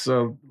this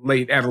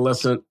late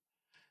adolescent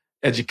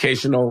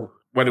educational,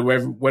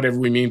 whatever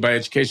we mean by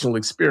educational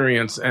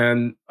experience,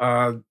 and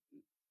the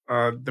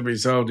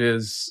result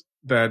is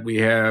that we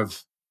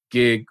have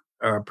gig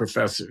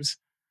professors.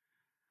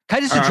 Can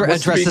I just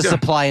address the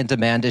supply and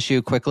demand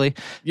issue quickly?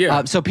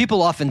 Yeah. So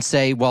people often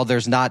say, well,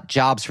 there's not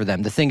jobs for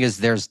them. The thing is,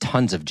 there's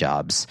tons of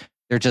jobs.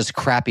 They're just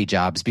crappy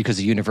jobs because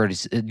the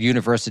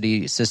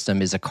university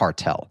system is a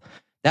cartel.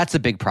 That's a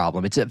big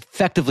problem. It's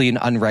effectively an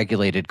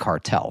unregulated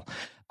cartel.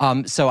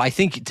 So I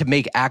think to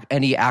make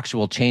any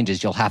actual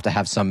changes, you'll have to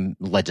have some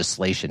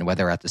legislation,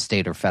 whether at the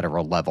state or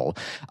federal level.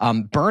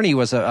 Bernie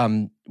was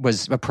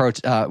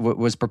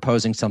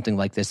proposing something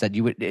like this, that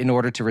you would, in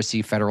order to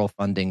receive federal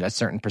funding, a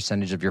certain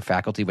percentage of your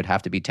faculty would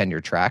have to be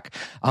tenure track.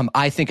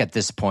 I think at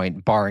this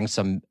point, barring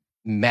some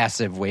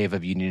massive wave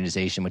of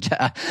unionization, which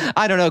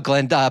I don't know,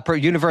 Glenn,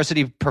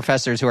 university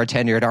professors who are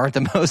tenured aren't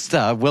the most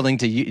willing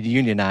to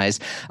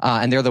unionize,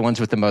 and they're the ones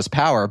with the most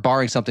power.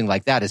 Barring something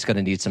like that, it's going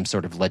to need some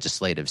sort of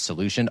legislative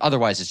solution.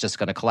 Otherwise, it's just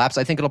going to collapse.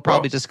 I think it'll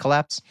probably just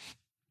collapse.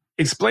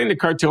 Explain the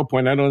cartel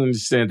point. I don't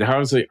understand.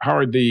 How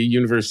are the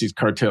universities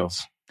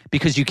cartels?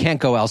 Because you can't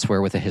go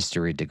elsewhere with a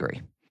history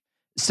degree.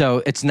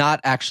 So it's not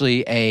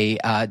actually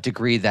a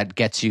degree that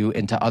gets you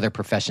into other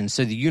professions.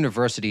 So the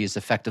university is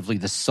effectively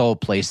the sole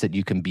place that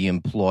you can be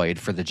employed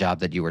for the job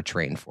that you were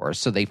trained for.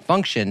 So they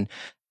function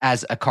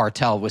as a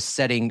cartel with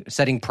setting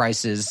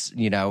prices,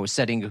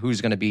 setting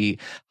who's going to be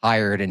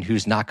hired and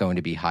who's not going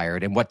to be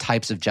hired, and what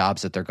types of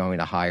jobs that they're going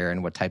to hire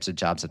and what types of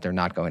jobs that they're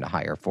not going to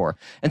hire for.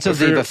 And so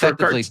they've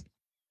effectively...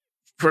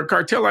 For a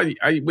cartel,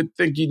 I would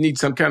think you need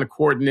some kind of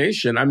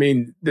coordination. I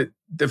mean, the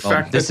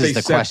fact that they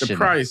set the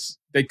price,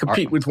 they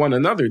compete with one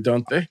another,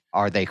 don't they?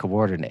 Are they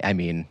coordinate? I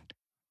mean,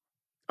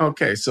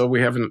 okay, so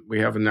we have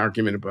an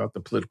argument about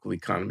the political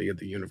economy of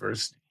the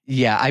university.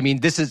 Yeah, I mean,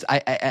 this is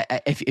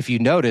if you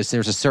notice,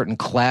 there's a certain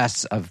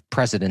class of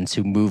presidents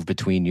who move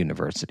between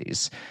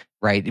universities,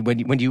 right? When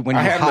you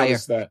hire,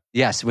 that.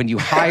 Yes, when you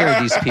hire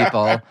these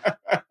people,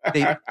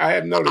 I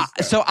have noticed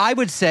that. So I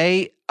would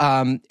say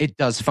it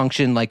does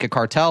function like a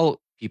cartel.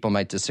 People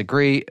might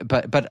disagree,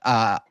 but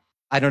I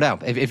don't know.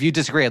 If you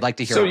disagree, I'd like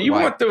to hear. So you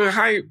want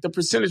the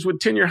percentage with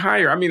tenure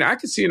higher? I mean, I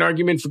could see an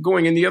argument for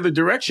going in the other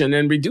direction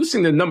and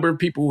reducing the number of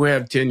people who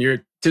have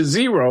tenure to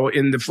zero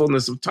in the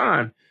fullness of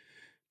time,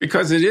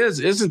 because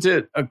isn't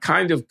it a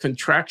kind of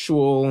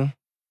contractual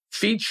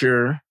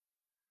feature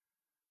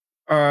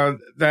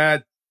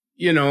that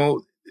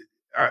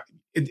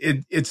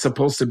it's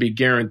supposed to be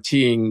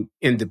guaranteeing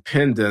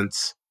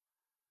independence,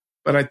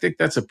 but I think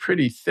that's a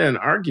pretty thin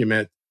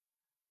argument.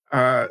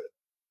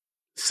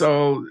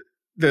 So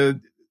the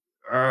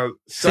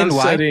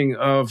sunsetting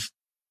of,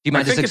 you might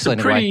I think it's a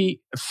pretty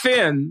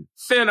thin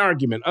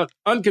argument,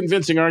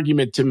 unconvincing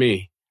argument to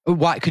me.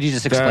 Why? Could you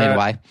just explain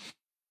why?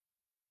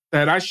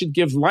 That I should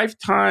give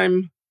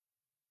lifetime.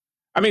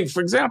 I mean, for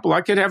example,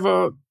 I could have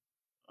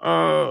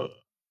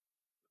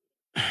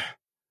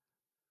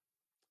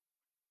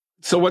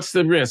so what's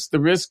the risk? The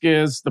risk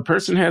is the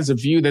person has a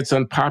view that's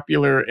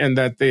unpopular and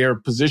that their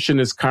position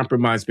is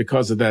compromised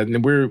because of that.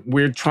 And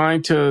we're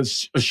trying to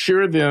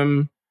assure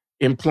them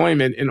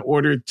employment in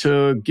order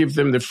to give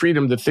them the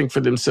freedom to think for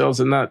themselves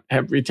and not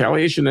have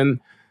retaliation. And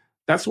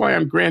that's why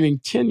I'm granting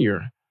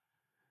tenure.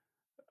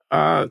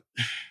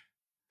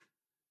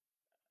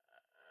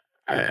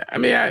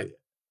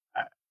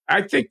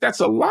 I think that's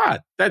a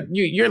lot. That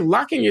you're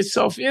locking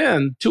yourself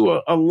in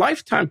to a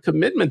lifetime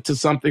commitment to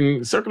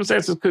something.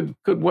 Circumstances could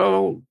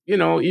well,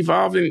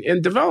 evolve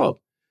and develop.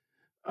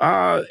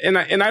 And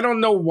I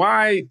don't know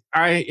why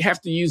I have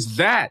to use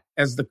that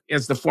as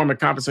the form of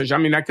compensation. I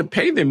mean, I could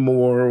pay them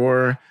more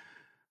or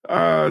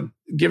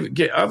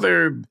get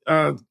other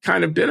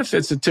kind of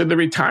benefits to the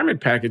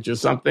retirement package or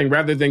something,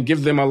 rather than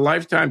give them a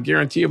lifetime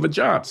guarantee of a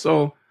job.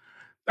 So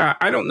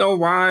I don't know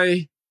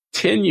why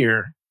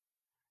tenure.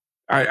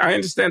 I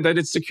understand that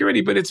it's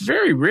security, but it's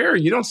very rare.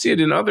 You don't see it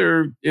in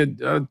other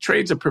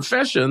trades or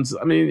professions.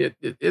 I mean,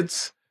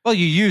 it's... Well,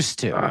 you used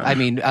to. I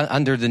mean,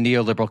 under the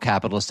neoliberal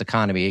capitalist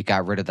economy, it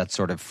got rid of that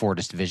sort of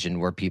Fordist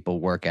vision where people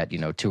work at, 2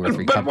 or 3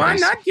 companies. But why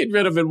not get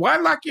rid of it? Why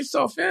lock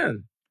yourself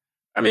in?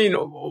 I mean,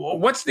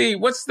 what's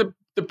the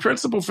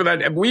principle for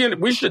that?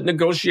 We should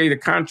negotiate a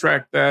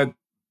contract that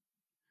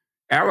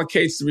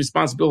allocates the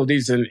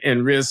responsibilities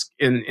and risk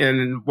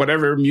in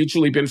whatever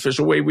mutually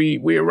beneficial way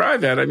we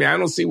arrive at. I mean, I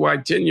don't see why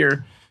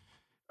tenure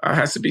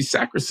has to be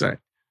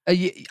sacrosanct.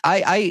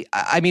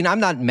 I mean, I'm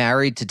not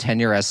married to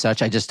tenure as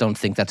such. I just don't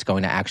think that's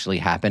going to actually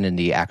happen in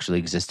the actually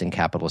existing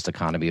capitalist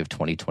economy of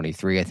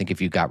 2023. I think if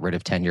you got rid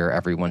of tenure,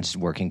 everyone's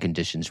working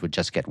conditions would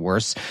just get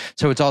worse.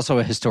 So it's also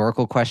a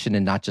historical question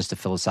and not just a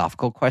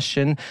philosophical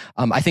question.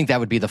 I think that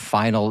would be the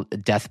final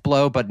death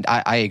blow. But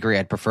I agree.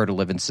 I'd prefer to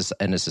live in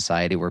a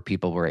society where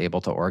people were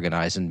able to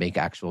organize and make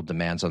actual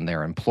demands on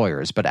their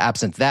employers. But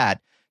absent that,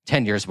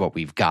 tenure is what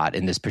we've got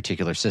in this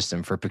particular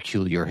system for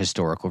peculiar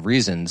historical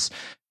reasons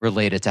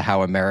related to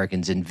how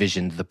Americans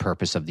envisioned the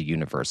purpose of the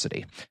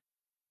university.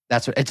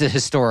 That's what, it's a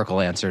historical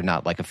answer,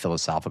 not like a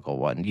philosophical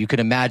one. You could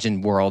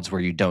imagine worlds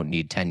where you don't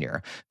need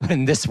tenure, but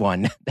in this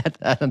one,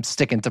 I'm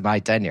sticking to my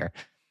tenure.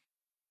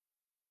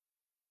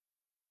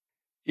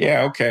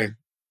 Yeah, okay.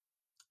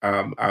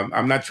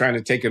 I'm not trying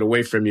to take it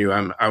away from you.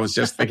 I was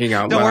just thinking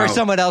out loud. Don't worry,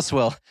 someone else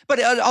will.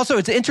 But also,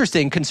 it's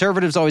interesting.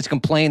 Conservatives always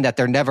complain that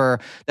they're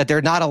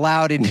not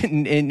allowed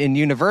in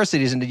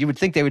universities, and you would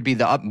think they would be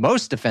the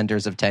utmost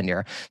defenders of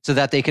tenure, so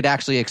that they could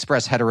actually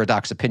express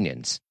heterodox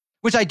opinions.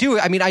 Which I do.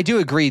 I mean, I do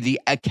agree.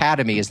 The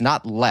academy is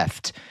not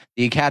left.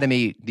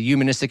 The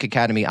humanistic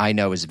academy I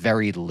know is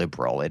very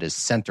liberal. It is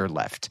center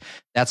left.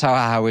 That's how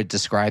I would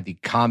describe the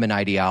common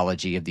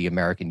ideology of the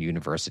American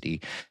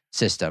university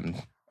system.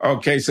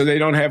 Okay, so they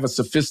don't have a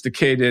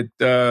sophisticated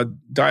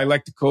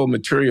dialectical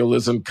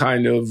materialism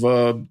kind of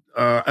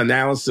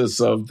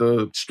analysis of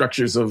the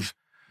structures of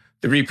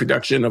the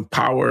reproduction of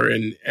power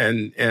and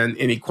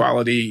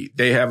inequality.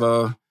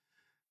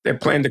 They're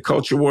playing the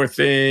culture war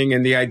thing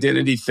and the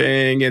identity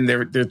thing, and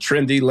they're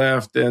trendy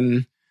left,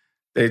 and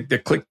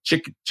they're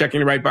checking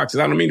the right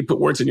boxes. I don't mean to put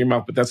words in your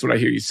mouth, but that's what I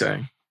hear you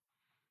saying.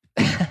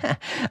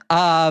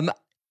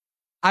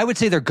 I would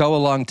say they're go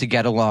along to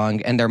get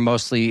along, and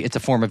it's a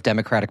form of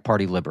Democratic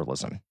Party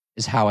liberalism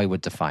is how I would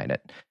define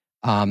it.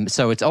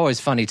 So it's always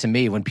funny to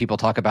me when people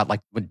talk about, like,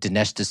 when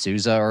Dinesh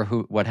D'Souza or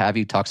what have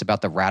you talks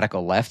about the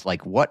radical left.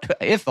 Like, what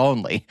if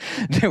only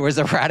there was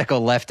a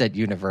radical left at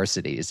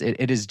universities?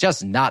 It is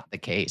just not the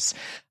case.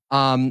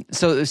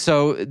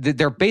 So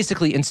they're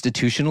basically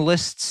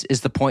institutionalists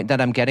is the point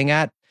that I'm getting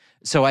at.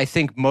 So I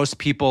think most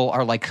people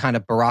are like kind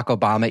of Barack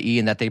Obama-y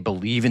in that they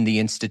believe in the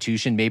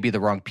institution. Maybe the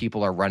wrong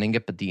people are running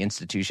it, but the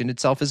institution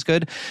itself is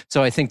good.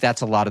 So I think that's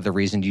a lot of the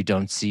reason you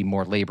don't see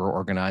more labor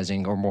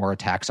organizing or more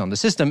attacks on the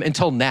system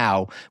until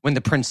now, when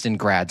the Princeton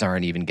grads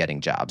aren't even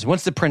getting jobs.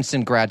 Once the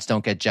Princeton grads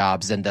don't get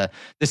jobs, then the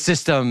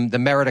system, the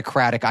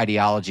meritocratic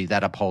ideology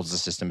that upholds the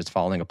system is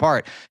falling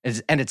apart.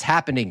 And it's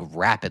happening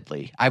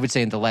rapidly. I would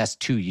say in the last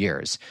 2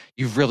 years,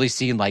 you've really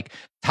seen like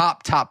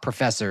top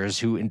professors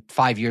who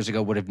 5 years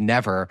ago would have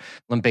never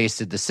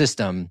lambasted the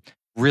system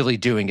really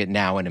doing it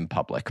now and in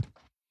public.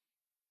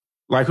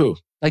 Like who?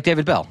 Like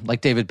David Bell. Like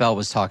David Bell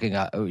was talking,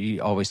 he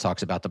always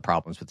talks about the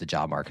problems with the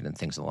job market and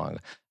things along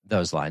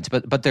those lines.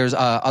 But there's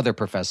other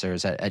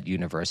professors at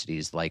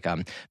universities, like,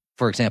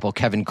 for example,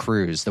 Kevin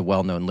Cruz, the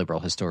well-known liberal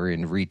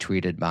historian,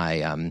 retweeted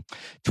my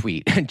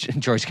tweet.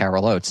 George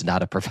Carol Oates,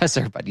 not a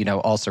professor, but,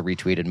 also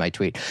retweeted my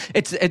tweet.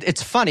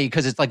 It's funny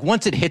because it's like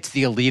once it hits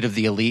the elite of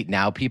the elite,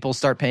 now people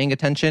start paying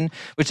attention,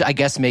 which I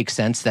guess makes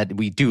sense that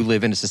we do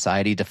live in a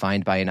society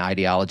defined by an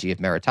ideology of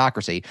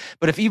meritocracy.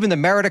 But if even the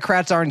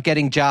meritocrats aren't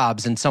getting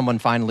jobs, and someone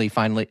finally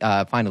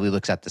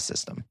looks at the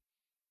system.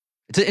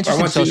 It's an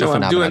interesting social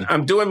phenomenon.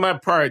 I'm doing my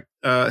part,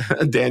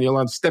 Daniel.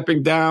 I'm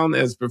stepping down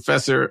as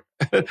professor.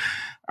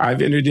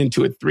 I've entered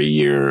into a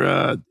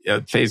 3-year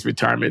phased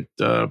retirement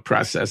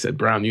process at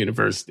Brown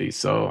University.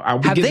 So I'll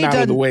be getting out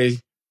of the way.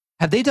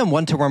 Have they done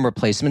one-to-one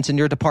replacements in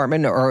your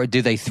department, or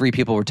do they 3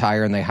 people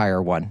retire and they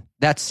hire one?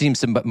 That seems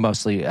to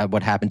mostly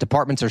what happened.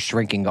 Departments are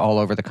shrinking all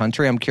over the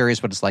country. I'm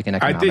curious what it's like in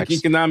economics. I think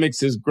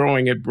economics is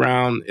growing at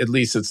Brown. At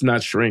least it's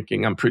not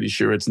shrinking. I'm pretty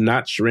sure it's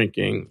not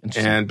shrinking.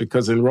 And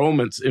because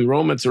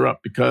enrollments are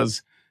up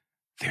because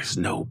there's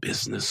no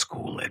business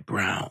school at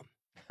Brown.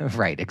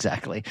 Right,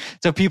 exactly.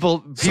 So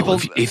people.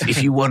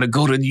 If you want to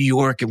go to New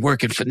York and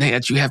work in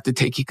finance, you have to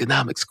take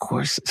economics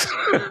courses.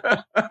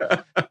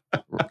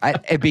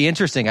 It'd be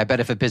interesting. I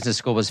bet if a business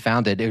school was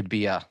founded, it would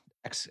be an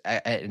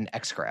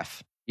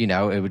X-graph.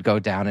 It would go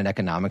down in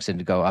economics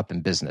and go up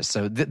in business.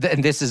 So,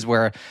 and this is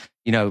where,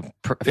 the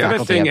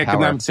other thing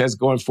economics has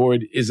going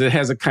forward is it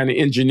has a kind of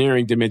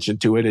engineering dimension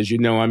to it, as you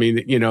know. I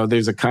mean,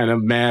 there's a kind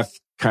of math,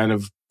 kind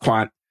of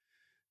quant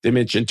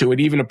dimension to it.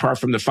 Even apart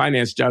from the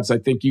finance jobs, I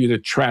think you'd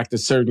attract a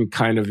certain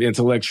kind of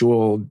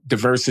intellectual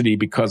diversity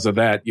because of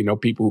that.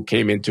 People who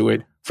came into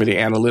it for the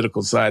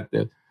analytical side,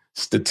 the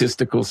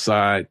statistical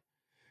side,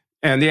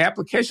 and the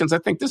applications. I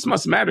think this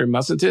must matter,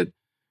 mustn't it?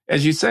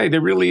 As you say,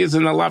 there really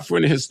isn't a lot for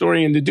a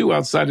historian to do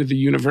outside of the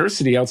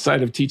university,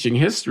 outside of teaching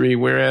history,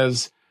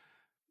 whereas,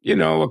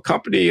 a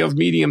company of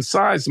medium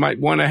size might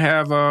want to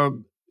have a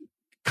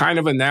kind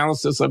of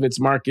analysis of its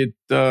market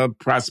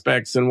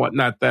prospects and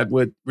whatnot that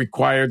would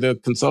require the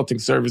consulting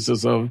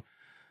services of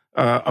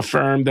a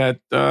firm that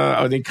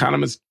an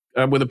economist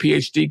with a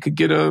PhD could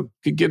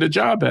get a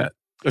job at.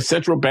 A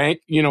central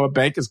bank, a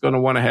bank is going to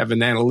want to have an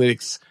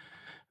analytics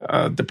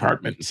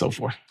department and so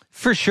forth.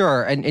 For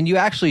sure. And you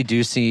actually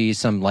do see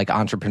some like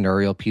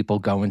entrepreneurial people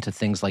go into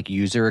things like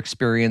user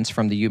experience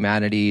from the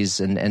humanities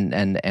and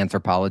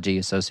anthropology,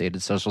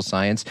 associated social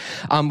science.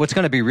 What's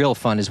going to be real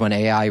fun is when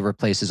AI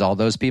replaces all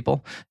those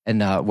people,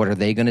 and what are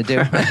they going to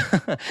do?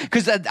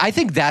 Because I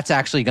think that's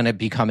actually going to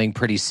be coming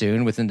pretty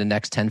soon within the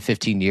next 10,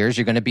 15 years.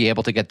 You're going to be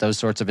able to get those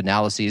sorts of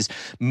analyses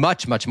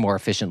much, much more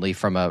efficiently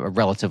from a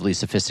relatively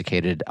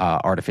sophisticated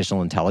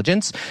artificial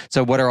intelligence.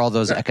 So what are all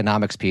those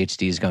economics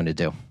PhDs going to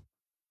do?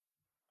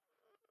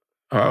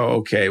 Oh,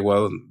 okay.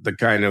 Well, the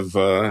kind of...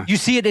 you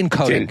see it in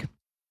coding.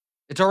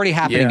 It's already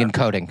happening in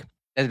coding.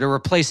 They're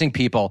replacing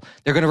people.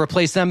 They're going to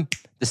replace them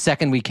the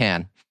second we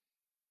can.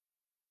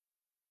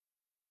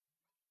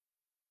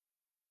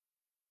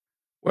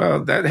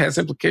 Well, that has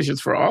implications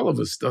for all of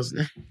us, doesn't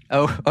it?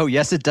 Oh,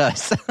 yes, it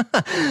does.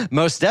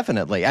 Most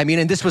definitely. I mean,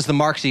 and this was the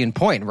Marxian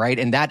point, right?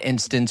 In that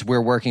instance,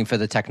 we're working for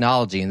the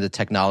technology, and the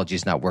technology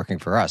is not working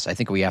for us. I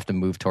think we have to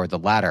move toward the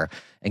latter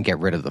and get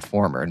rid of the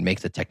former and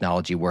make the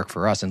technology work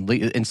for us. And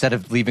instead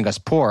of leaving us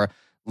poor,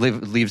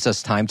 leaves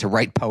us time to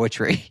write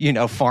poetry,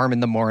 farm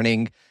in the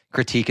morning,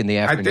 critique in the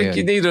afternoon.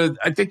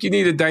 I think you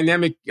need a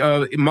dynamic,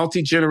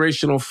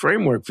 multi-generational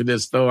framework for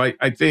this, though.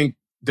 I think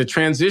the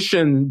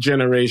transition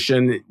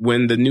generation,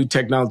 when the new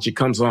technology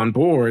comes on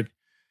board,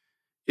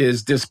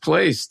 is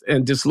displaced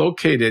and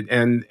dislocated,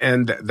 and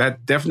that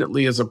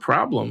definitely is a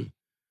problem.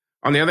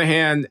 On the other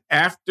hand,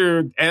 as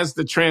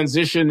the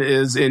transition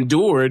is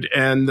endured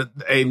and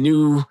a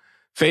new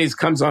phase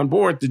comes on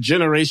board, the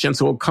generations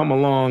will come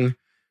along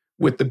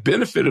with the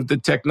benefit of the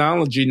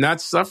technology, not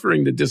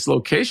suffering the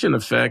dislocation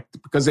effect,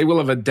 because they will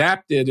have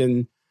adapted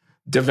and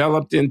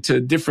developed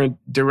into different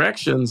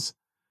directions,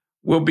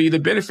 will be the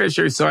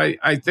beneficiary. So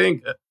I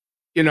think,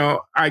 I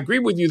agree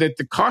with you that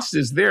the cost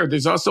is there.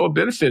 There's also a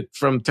benefit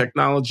from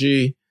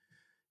technology,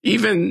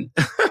 even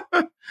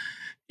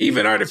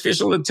even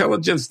artificial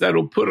intelligence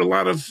that'll put a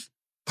lot of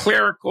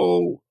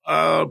clerical,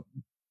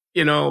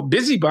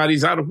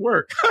 busybodies out of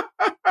work.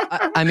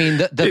 I mean,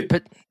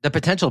 the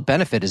potential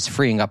benefit is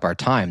freeing up our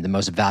time, the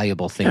most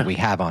valuable thing we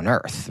have on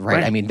Earth,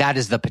 right? I mean, that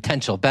is the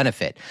potential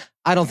benefit.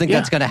 I don't think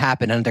that's going to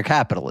happen under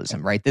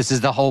capitalism, right? This is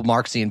the whole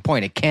Marxian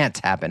point. It can't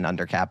happen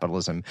under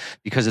capitalism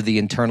because of the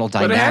internal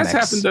dynamics. But it has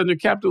happened under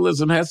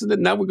capitalism, hasn't it?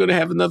 Now we're going to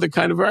have another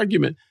kind of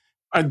argument.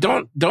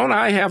 Don't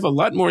I have a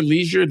lot more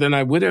leisure than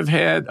I would have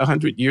had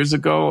 100 years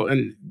ago?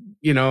 And,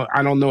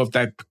 I don't know if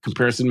that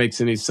comparison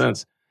makes any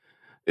sense.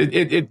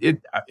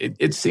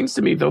 It seems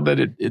to me, though, that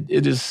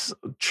it is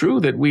true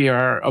that we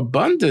are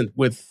abundant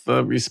with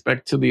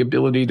respect to the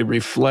ability to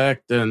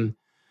reflect and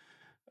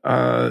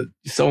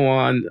so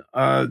on.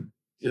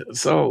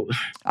 So,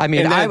 I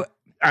mean,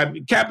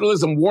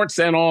 capitalism, warts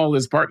and all,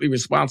 is partly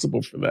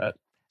responsible for that.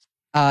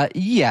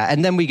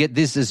 And then we get,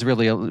 this is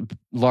really a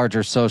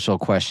larger social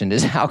question,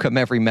 is how come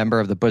every member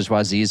of the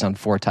bourgeoisie is on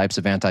 4 types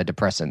of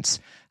antidepressants?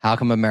 How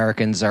come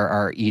Americans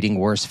are eating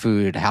worse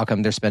food? How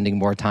come they're spending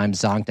more time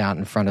zonked out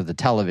in front of the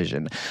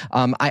television?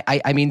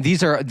 I mean,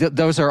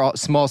 those are all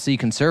small c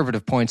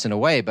conservative points in a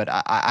way, but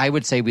I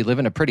would say we live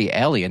in a pretty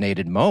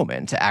alienated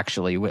moment,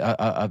 actually,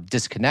 of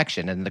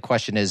disconnection. And the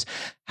question is,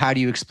 how do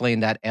you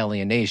explain that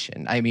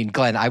alienation? I mean,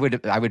 Glenn, I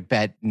would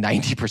bet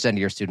 90% of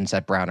your students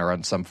at Brown are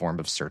on some form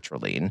of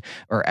sertraline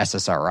or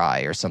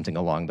SSRI or something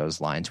along those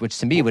lines, which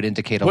to me would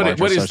indicate a larger social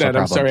problem. What is that?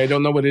 I'm sorry, I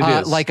don't know what it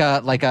is. Like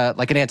an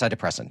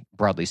antidepressant,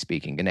 broadly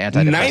speaking. An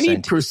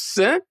antidepressant.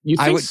 90%? You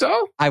think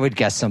so? I would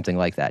guess something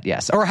like that,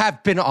 yes. Or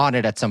have been on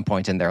it at some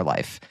point in their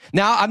life.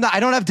 Now, I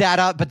don't have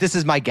data, but this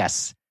is my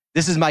guess.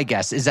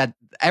 Is that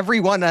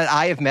everyone that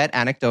I have met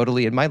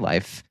anecdotally in my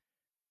life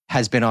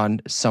has been on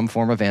some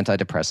form of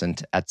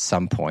antidepressant at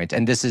some point,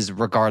 and this is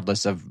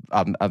regardless of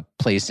a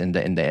place in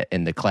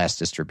the class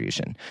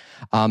distribution.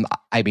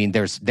 I mean,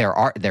 there is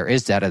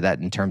data that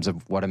in terms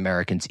of what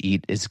Americans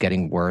eat is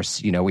getting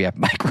worse. We have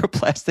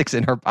microplastics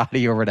in our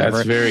body or whatever.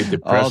 That's very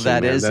depressing. All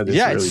that is really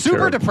it's super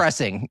terrible.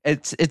 depressing.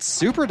 It's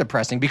super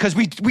depressing because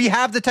we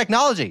have the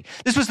technology.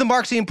 This was the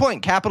Marxian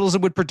point.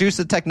 Capitalism would produce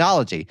the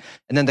technology,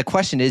 and then the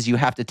question is, you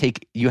have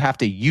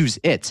to use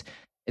it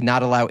and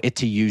not allow it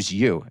to use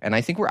you. And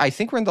I think we're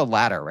in the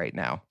latter right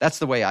now. That's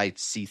the way I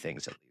see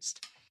things, at least.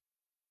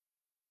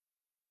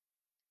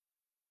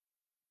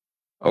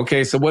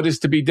 Okay, so what is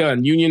to be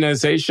done?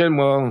 Unionization?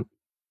 Well,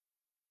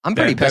 I'm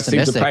pretty pessimistic.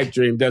 That seems a pipe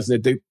dream,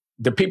 doesn't it?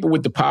 The people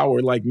with the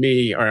power, like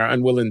me, are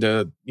unwilling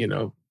to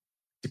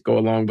go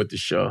along with the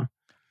show.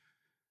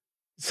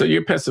 So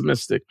you're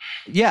pessimistic.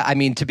 Yeah, I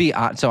mean,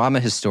 so I'm a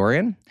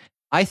historian.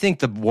 I think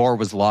the war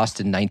was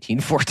lost in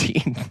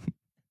 1914.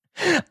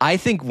 I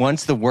think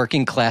once the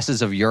working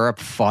classes of Europe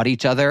fought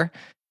each other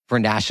for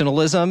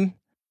nationalism,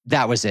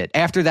 That was it.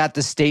 After that,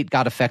 the state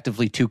got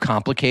effectively too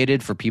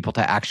complicated for people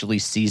to actually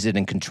seize it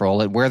and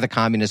control it. Where the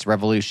communist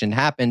revolution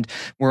happened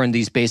were in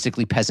these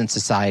basically peasant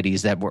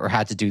societies that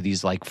had to do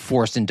these like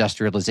forced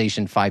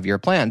industrialization 5-year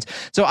plans.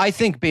 So I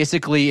think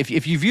basically if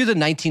you view the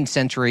 19th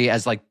century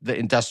as like the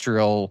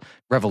industrial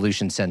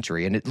revolution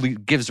century, and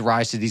it gives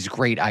rise to these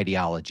great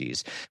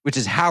ideologies, which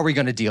is how are we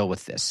going to deal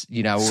with this?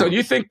 You know. So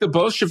you think the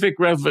Bolshevik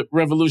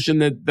revolution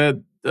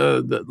that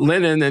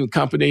Lenin and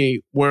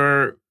company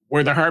were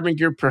the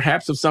harbinger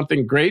perhaps of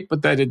something great,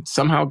 but that it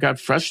somehow got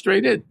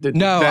frustrated?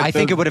 I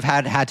think it would have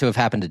had to have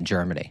happened in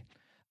Germany.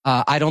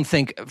 I don't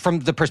think, from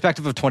the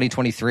perspective of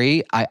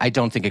 2023, I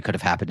don't think it could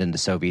have happened in the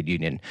Soviet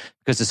Union,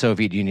 because the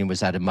Soviet Union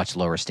was at a much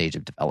lower stage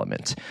of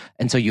development.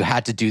 And so you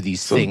had to do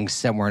these things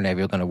that weren't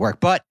ever going to work.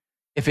 But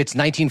if it's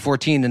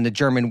 1914 and the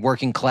German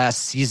working class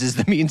seizes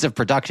the means of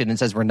production and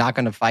says we're not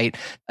going to fight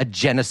a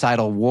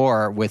genocidal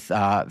war with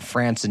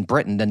France and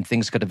Britain, then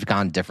things could have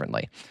gone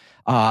differently.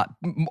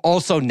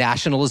 Also,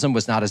 nationalism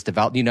was not as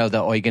developed. You know,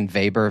 the Eugen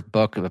Weber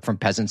book, From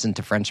Peasants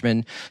into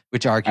Frenchmen,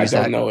 which argues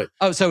I don't know it.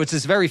 Oh, so it's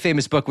this very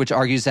famous book which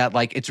argues that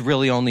like it's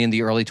really only in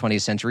the early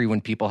 20th century when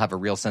people have a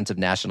real sense of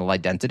national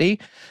identity.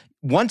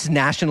 Once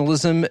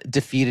nationalism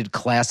defeated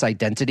class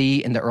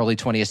identity in the early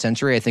 20th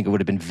century, I think it would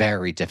have been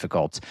very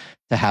difficult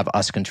to have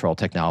us control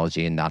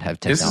technology and not have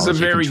technology. This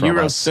is a very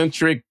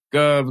Eurocentric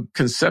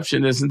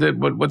conception, isn't it?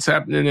 What's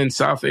happening in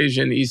South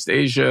Asia and East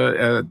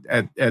Asia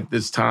at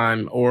this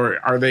time? Or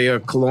are they a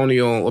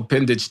colonial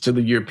appendage to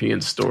the European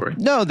story?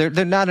 No,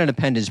 they're not an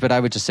appendage, but I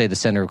would just say the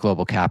center of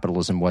global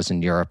capitalism was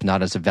in Europe,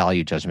 not as a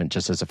value judgment,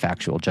 just as a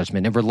factual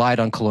judgment. It relied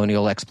on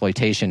colonial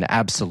exploitation,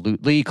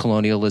 absolutely.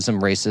 Colonialism,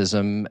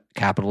 racism,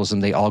 capitalism,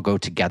 they all go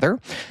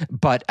together.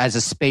 But as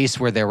a space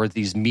where there were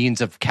these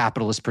means of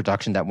capitalist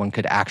production that one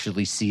could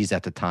actually seize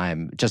at the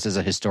time, just as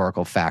a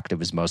historical fact, it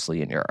was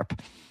mostly in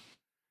Europe.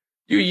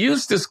 You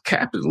use this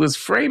capitalist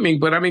framing,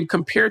 but I mean,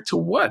 compared to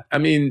what? I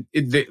mean,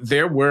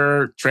 there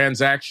were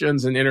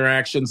transactions and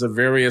interactions of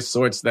various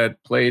sorts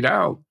that played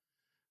out.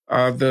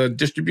 The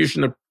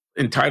distribution of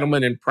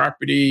entitlement and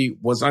property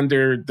was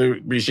under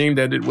the regime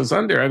that it was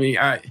under. I mean,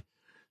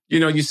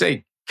 you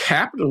say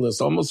capitalist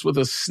almost with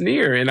a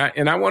sneer, and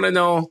I want to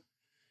know,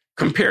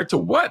 compared to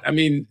what? I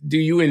mean, do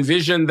you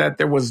envision that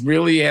there was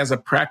really, as a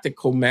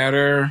practical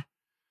matter,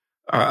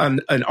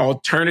 an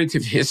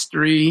alternative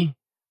history?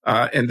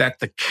 And that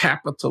the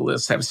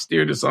capitalists have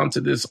steered us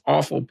onto this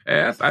awful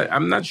path?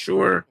 I'm not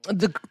sure.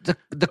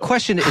 The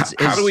question is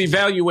how do we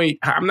evaluate?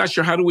 I'm not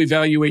sure. How do we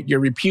evaluate your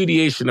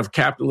repudiation of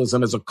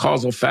capitalism as a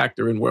causal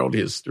factor in world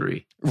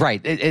history?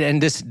 Right,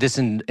 and this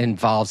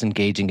involves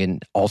engaging in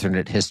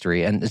alternate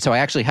history, and so I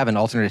actually have an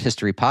alternate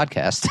history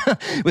podcast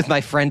with my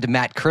friend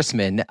Matt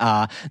Chrisman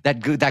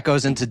that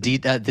goes into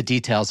the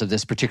details of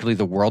this, particularly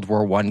the World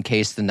War I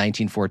case, the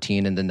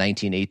 1914 and the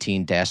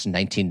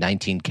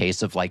 1918-1919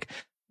 case of like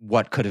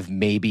what could have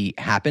maybe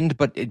happened,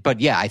 but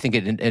yeah, I think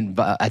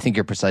I think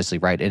you're precisely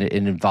right. It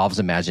involves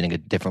imagining a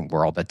different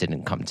world that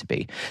didn't come to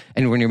be.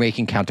 And when you're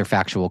making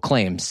counterfactual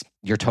claims,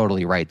 you're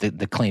totally right.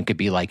 The claim could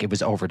be like it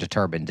was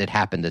overdetermined. It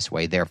happened this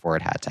way, therefore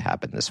it had to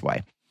happen this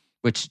way,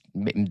 which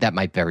that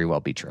might very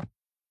well be true.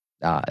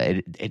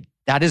 That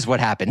is what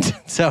happened.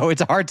 So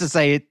it's hard to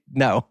say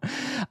no.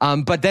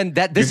 But then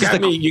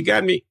you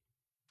got me.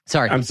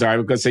 Sorry, I'm sorry. I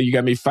was going to say you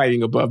got me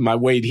fighting above my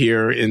weight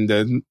here in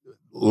the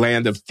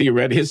land of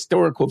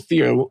theoretical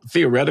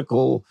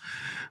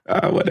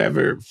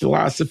whatever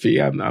philosophy.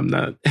 I'm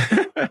not.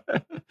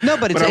 No,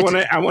 but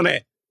I want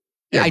to.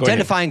 Yeah,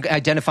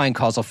 identifying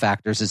causal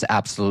factors is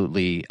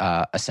absolutely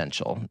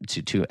essential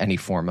to any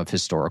form of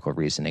historical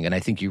reasoning. And I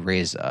think you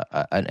raise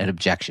an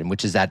objection,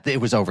 which is that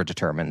it was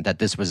overdetermined, that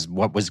this was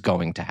what was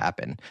going to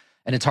happen.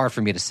 And it's hard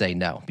for me to say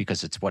no,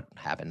 because it's what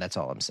happened. That's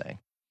all I'm saying.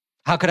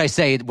 How could I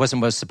say it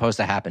wasn't what's supposed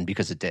to happen?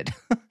 Because it did.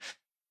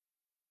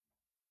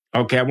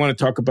 Okay, I want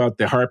to talk about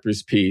the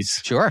Harper's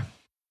piece. Sure.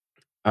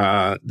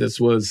 This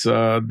was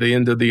the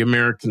end of the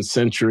American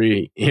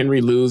century.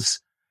 Henry Luce,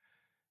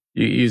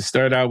 you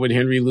start out with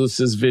Henry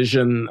Luce's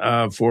vision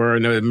for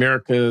an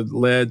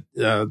America-led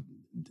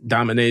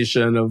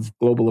domination of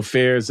global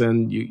affairs,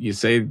 and you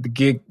say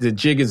the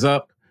jig is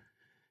up,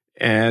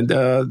 and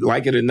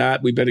like it or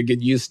not, we better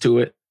get used to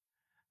it.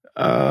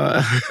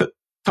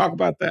 Talk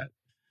about that.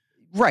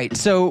 Right.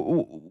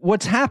 So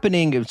what's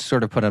happening, it's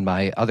sort of put on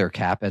my other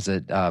cap as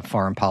a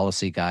foreign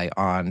policy guy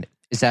on,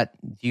 is that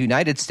the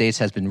United States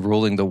has been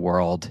ruling the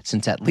world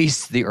since at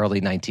least the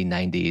early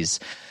 1990s.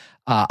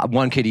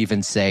 One could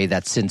even say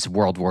that since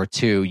World War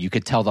II, you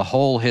could tell the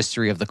whole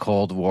history of the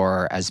Cold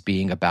War as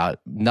being about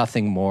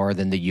nothing more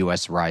than the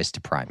U.S. rise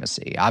to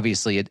primacy.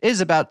 Obviously, it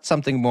is about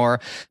something more,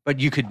 but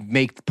you could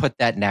put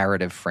that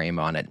narrative frame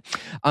on it.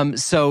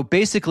 So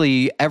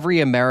basically, every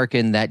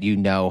American that you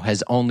know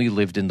has only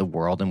lived in the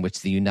world in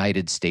which the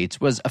United States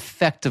was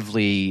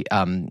effectively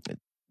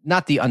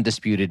not the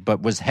undisputed,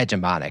 but was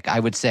hegemonic.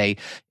 I would say,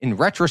 in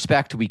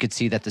retrospect, we could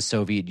see that the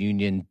Soviet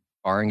Union,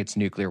 barring its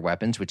nuclear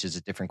weapons, which is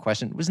a different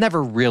question, was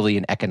never really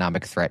an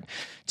economic threat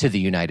to the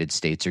United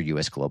States or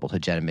U.S. global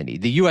hegemony.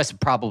 The U.S.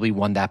 probably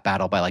won that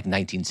battle by like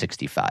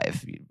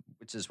 1965,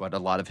 which is what a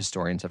lot of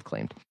historians have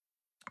claimed.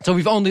 So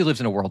we've only lived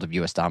in a world of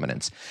U.S.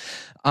 dominance.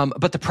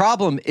 But the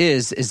problem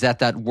is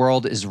that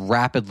world is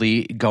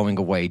rapidly going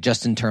away,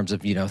 just in terms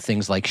of,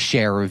 things like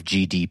share of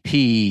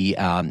GDP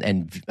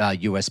and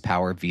U.S.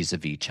 power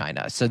vis-a-vis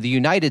China. So the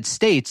United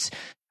States,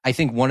 I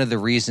think one of the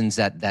reasons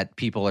that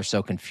people are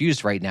so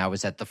confused right now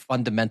is that the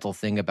fundamental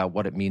thing about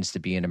what it means to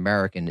be an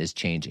American is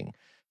changing.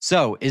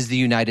 So is the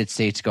United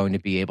States going to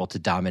be able to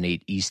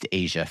dominate East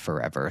Asia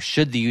forever?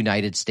 Should the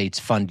United States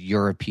fund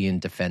European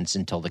defense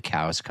until the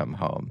cows come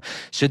home?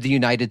 Should the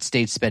United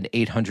States spend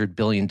 $800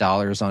 billion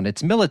on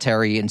its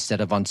military instead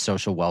of on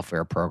social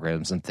welfare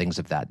programs and things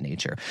of that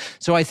nature?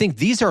 So I think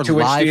these are to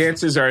which the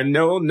answers are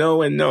no,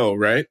 no, and no,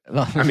 right?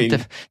 Well, I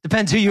mean,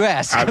 depends who you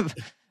ask.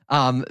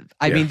 I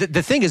mean,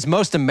 the thing is,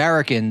 most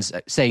Americans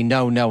say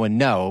no, no, and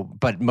no,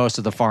 but most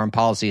of the foreign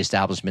policy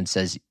establishment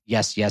says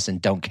yes, yes,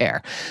 and don't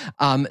care.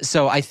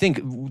 So I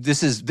think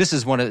this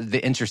is one of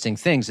the interesting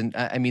things, and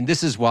I mean,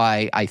 this is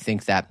why I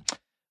think that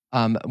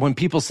when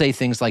people say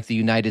things like the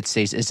United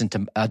States isn't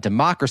a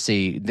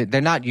democracy, they're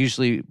not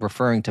usually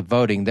referring to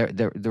voting.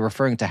 They're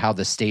referring to how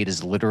the state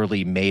is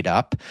literally made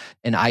up,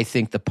 and I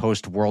think the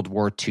post-World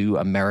War II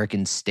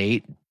American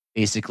state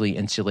basically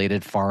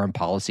insulated foreign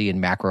policy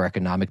and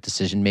macroeconomic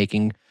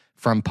decision-making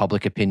from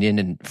public opinion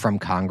and from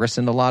Congress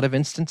in a lot of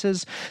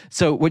instances.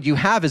 So what you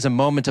have is a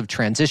moment of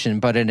transition,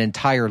 but an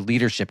entire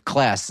leadership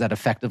class that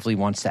effectively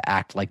wants to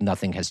act like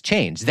nothing has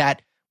changed.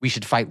 That we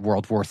should fight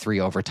World War III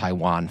over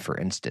Taiwan, for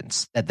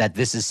instance, that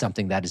this is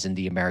something that is in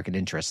the American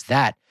interest,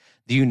 that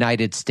the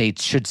United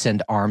States should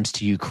send arms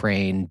to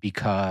Ukraine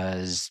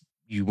because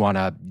you want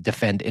to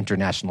defend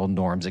international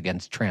norms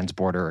against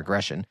transborder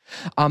aggression.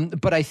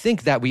 But I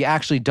think that we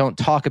actually don't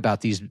talk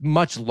about these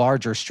much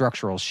larger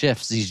structural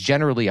shifts, these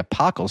generally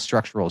epochal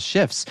structural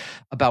shifts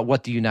about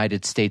what the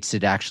United States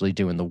did actually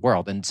do in the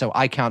world. And so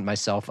I count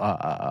myself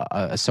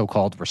a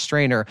so-called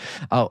restrainer,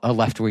 a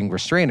left-wing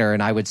restrainer,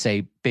 and I would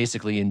say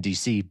basically in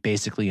D.C.,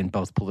 basically in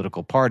both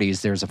political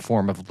parties, there's a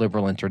form of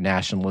liberal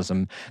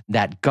internationalism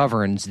that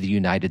governs the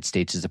United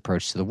States'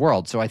 approach to the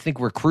world. So I think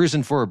we're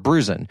cruising for a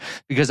bruising,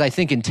 because I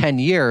think in 10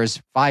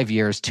 years, 5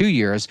 years, 2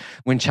 years,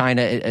 when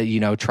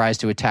China, tries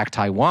to attack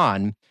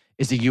Taiwan,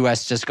 is the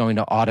U.S. just going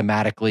to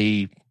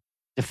automatically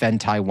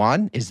defend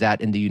Taiwan? Is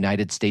that in the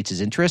United States'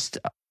 interest?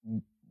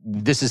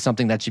 This is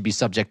something that should be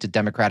subject to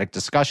democratic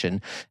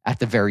discussion at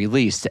the very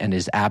least, and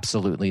is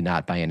absolutely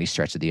not by any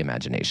stretch of the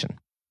imagination.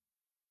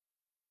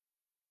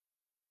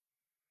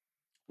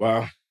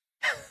 Wow.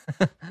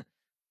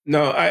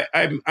 No,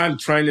 I'm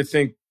trying to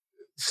think.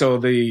 So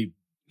the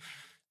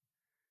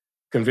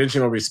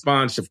conventional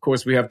response, of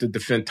course, we have to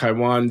defend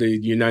Taiwan. The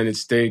United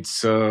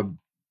States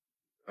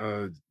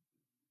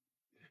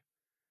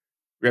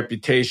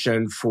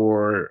reputation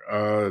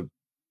for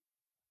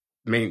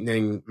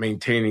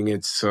maintaining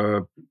its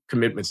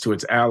commitments to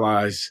its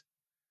allies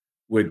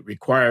would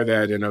require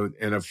that,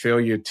 and a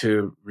failure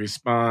to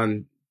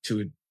respond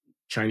to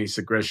Chinese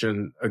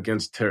aggression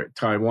against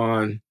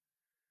Taiwan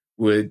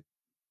would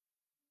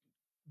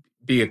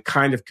be a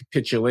kind of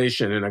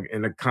capitulation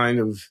and a kind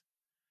of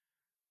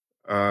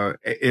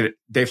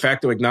de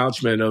facto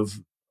acknowledgement of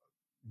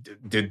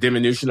the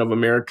diminution of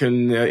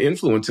American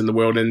influence in the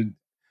world. And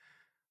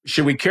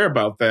should we care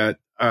about that?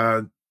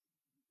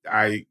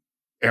 I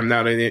am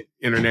not an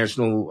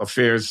international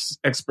affairs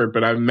expert,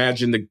 but I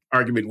imagine the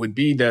argument would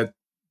be that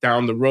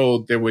down the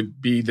road there would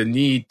be the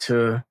need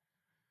to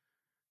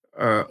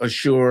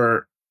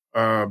assure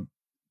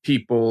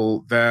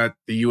people that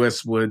the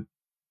U.S. would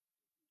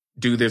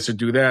do this or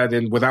do that,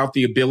 and without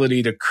the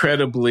ability to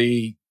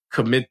credibly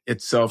commit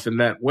itself in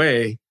that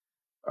way,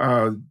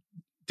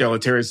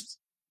 deleterious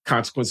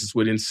consequences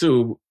would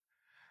ensue.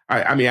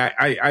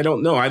 I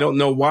don't know. I don't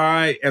know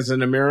why, as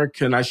an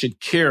American, I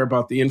should care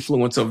about the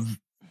influence of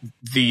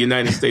the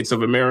United States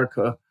of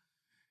America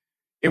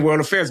in world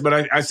affairs.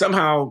 But I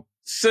somehow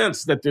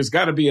sense that there's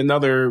got to be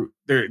another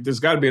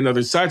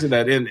side to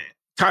that. And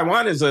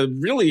Taiwan is a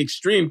really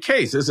extreme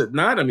case, is it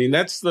not? I mean,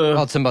 it's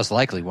the most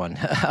likely one.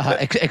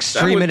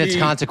 Extreme in its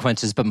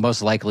consequences, but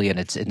most likely in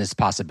its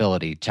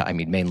possibility. I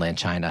mean, mainland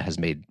China has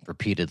made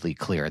repeatedly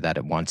clear that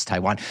it wants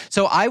Taiwan.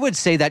 So I would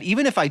say that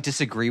even if I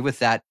disagree with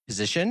that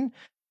position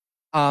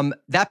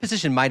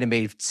might have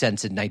made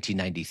sense in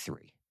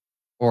 1993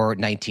 or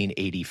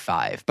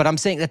 1985. But I'm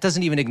saying that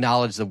doesn't even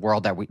acknowledge the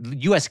world that the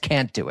U.S.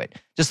 can't do it.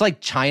 Just like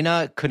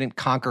China couldn't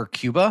conquer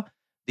Cuba,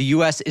 the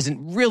U.S.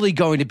 isn't really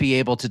going to be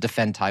able to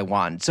defend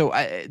Taiwan. So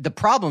the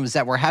problem is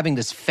that we're having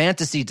this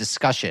fantasy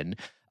discussion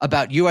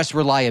about U.S.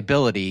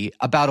 reliability,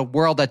 about a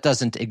world that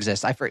doesn't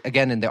exist.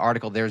 Again, in the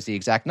article, there's the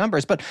exact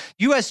numbers, but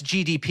U.S.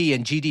 GDP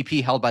and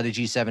GDP held by the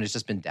G7 has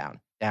just been down.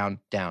 down,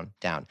 down,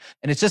 down.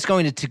 And it's just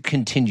going to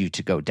continue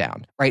to go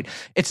down, right?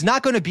 It's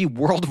not going to be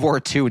World War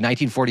II in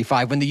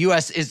 1945 when the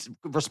U.S. is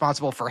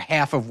responsible for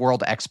half of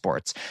world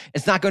exports.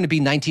 It's not going to be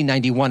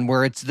 1991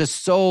 where it's the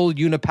sole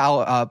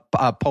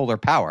polar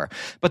power.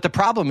 But the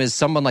problem is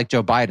someone like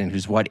Joe Biden,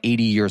 who's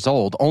 80 years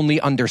old, only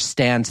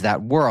understands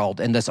that world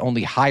and thus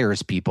only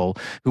hires people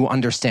who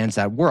understands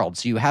that world.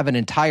 So you have an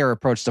entire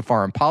approach to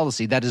foreign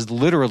policy that is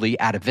literally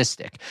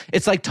atavistic.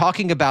 It's like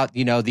talking about,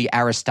 the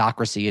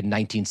aristocracy in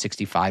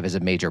 1965 as a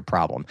major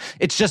problem.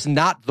 It's just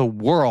not the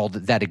world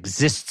that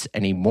exists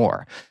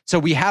anymore. So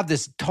we have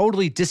this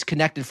totally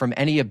disconnected from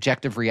any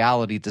objective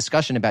reality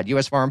discussion about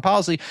U.S. foreign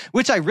policy,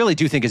 which I really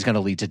do think is going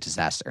to lead to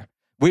disaster,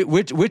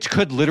 which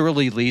could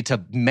literally lead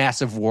to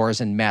massive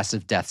wars and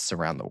massive deaths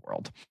around the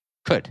world.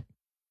 Could.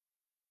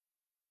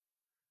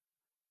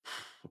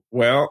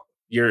 Well,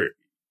 you're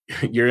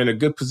in a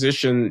good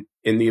position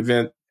in the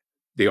event,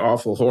 the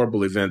awful,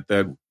 horrible event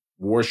that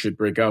war should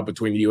break out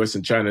between the U.S.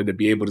 and China to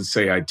be able to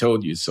say, I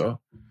told you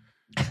so.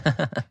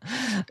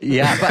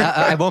 Yeah, but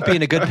I won't be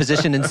in a good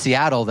position in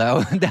Seattle,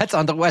 though. That's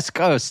on the West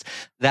Coast.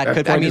 That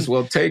could, point is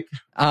well take.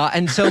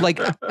 And so,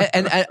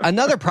 and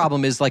another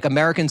problem is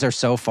Americans are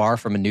so far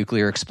from a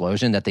nuclear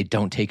explosion that they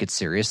don't take it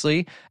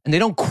seriously, and they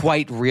don't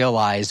quite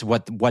realize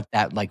what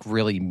that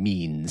really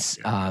means.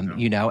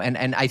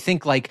 And I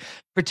think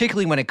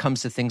particularly when it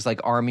comes to things like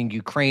arming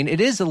Ukraine,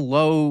 it is a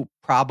low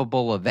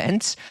probable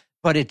event.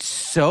 But it's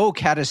so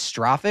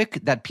catastrophic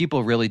that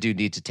people really do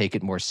need to take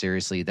it more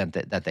seriously than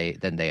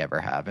they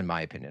ever have, in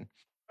my opinion.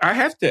 I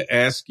have to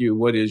ask you,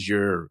 what is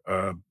your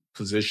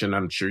position?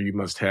 I'm sure you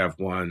must have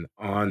one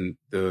on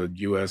the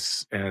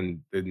U.S.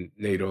 and the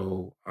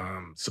NATO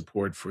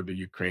support for the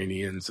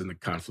Ukrainians and the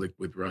conflict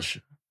with Russia.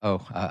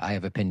 Oh, I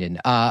have opinion.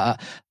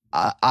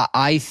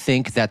 I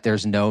think that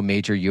there's no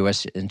major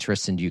U.S.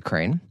 interest in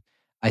Ukraine.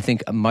 I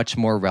think much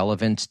more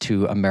relevant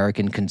to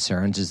American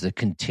concerns is the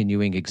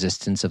continuing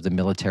existence of the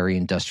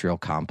military-industrial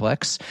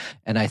complex.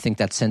 And I think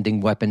that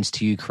sending weapons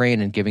to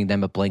Ukraine and giving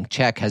them a blank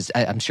check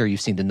I'm sure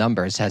you've seen the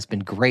numbers, has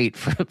been great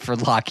for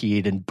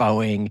Lockheed and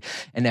Boeing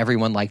and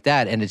everyone like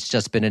that. And it's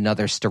just been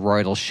another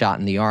steroidal shot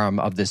in the arm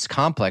of this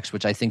complex,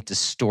 which I think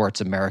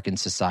distorts American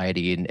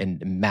society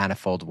in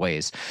manifold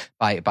ways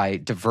by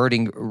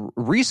diverting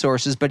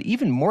resources. But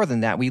even more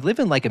than that, we live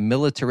in a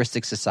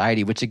militaristic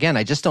society, which again,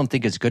 I just don't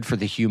think is good for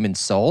the human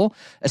soul,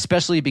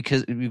 especially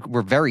because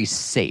we're very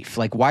safe.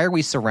 Why are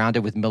we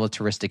surrounded with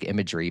militaristic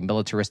imagery,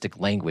 militaristic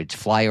language,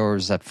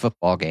 flyovers at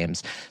football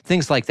games,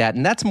 things like that?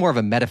 And that's more of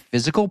a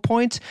metaphysical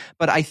point,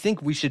 but I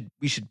think we should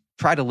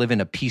try to live in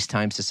a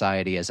peacetime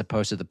society as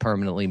opposed to the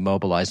permanently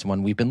mobilized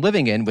one we've been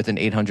living in with an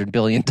 $800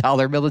 billion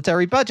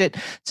military budget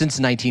since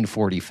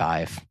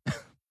 1945.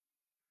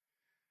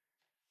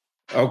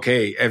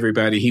 Okay,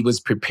 everybody, he was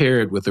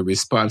prepared with a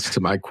response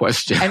to my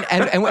question.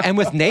 And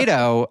with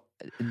NATO,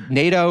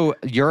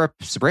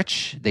 Europe's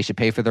rich. They should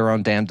pay for their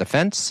own damn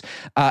defense.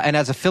 And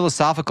as a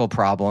philosophical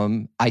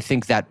problem, I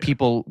think that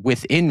people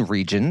within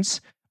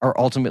regions are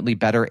ultimately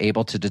better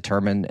able to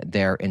determine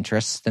their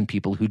interests than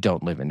people who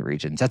don't live in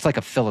regions. That's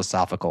a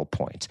philosophical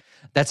point.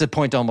 That's a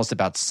point almost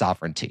about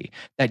sovereignty.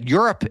 That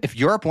if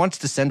Europe wants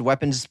to send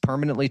weapons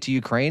permanently to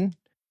Ukraine,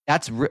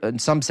 that's in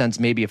some sense,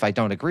 maybe if I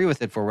don't agree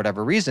with it for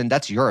whatever reason,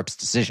 that's Europe's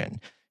decision.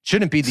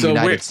 Shouldn't be the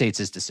United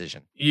States'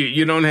 decision.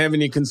 You don't have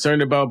any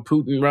concern about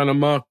Putin run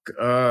amok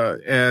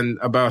and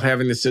about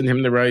having to send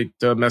him the right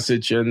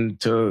message and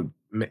to,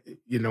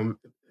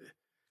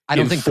 I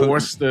don't think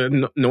enforce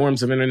the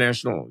norms of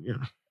international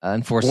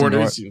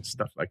borders and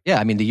stuff like that. Yeah,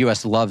 I mean, the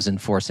U.S. loves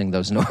enforcing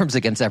those norms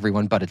against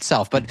everyone but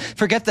itself. But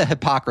forget the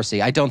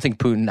hypocrisy. I don't think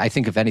Putin, I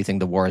think if anything,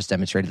 the war has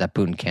demonstrated that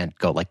Putin can't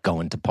go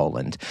into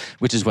Poland,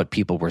 which is what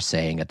people were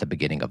saying at the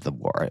beginning of the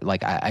war.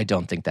 I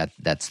don't think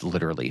that's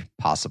literally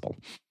possible.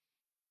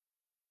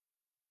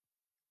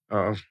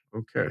 Oh,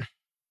 okay.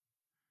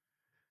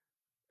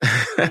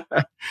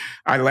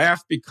 I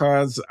laugh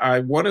because I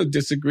want to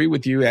disagree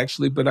with you,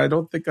 actually, but I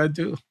don't think I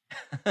do.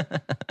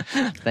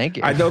 Thank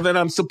you. I know that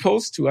I'm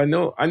supposed to. I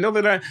know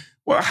that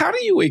well, how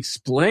do you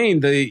explain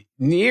the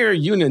near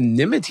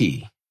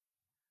unanimity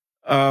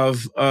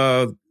of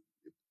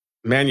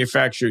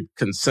manufactured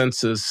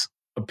consensus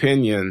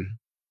opinion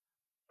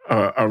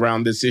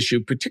around this issue,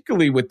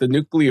 particularly with the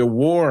nuclear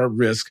war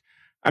risk?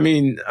 I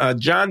mean,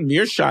 John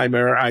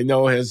Mearsheimer, I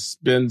know, has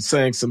been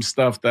saying some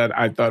stuff that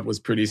I thought was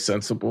pretty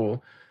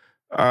sensible,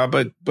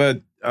 but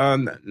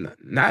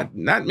not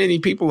many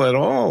people at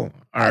all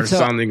are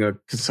sounding a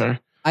concern.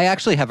 I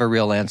actually have a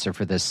real answer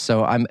for this.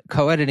 So I'm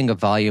co-editing a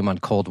volume on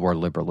Cold War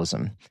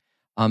liberalism.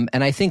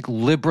 And I think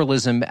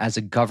liberalism as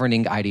a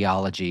governing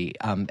ideology,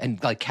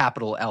 and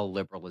capital L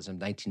liberalism,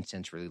 19th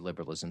century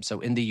liberalism.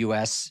 So in the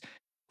U.S.,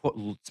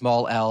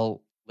 small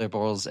L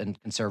liberals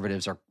and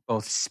conservatives are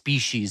both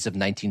species of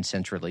 19th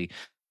century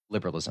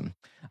liberalism.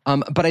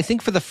 But I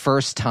think for the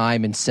first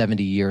time in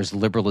 70 years,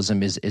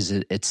 liberalism is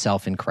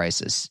itself in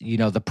crisis. You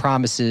know, the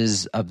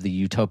promises of the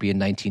utopian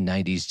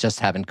 1990s just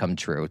haven't come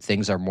true.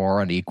 Things are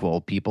more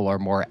unequal. People are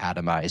more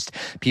atomized.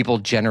 People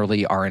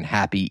generally aren't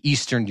happy.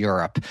 Eastern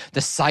Europe,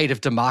 the site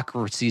of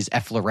democracy's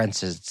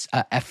efflorescence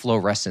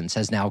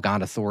has now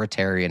gone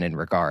authoritarian in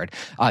regard.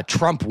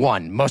 Trump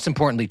won. Most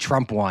importantly,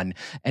 Trump won.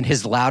 And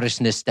his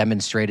loudishness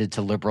demonstrated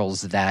to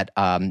liberals that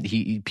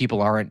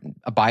people aren't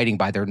abiding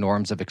by their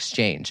norms of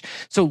exchange.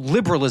 So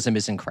liberalism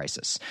is in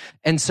crisis.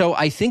 And so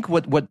I think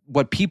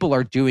what people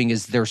are doing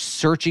is they're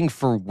searching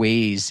for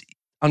ways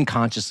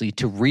unconsciously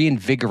to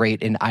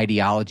reinvigorate an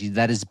ideology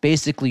that is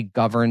basically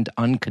governed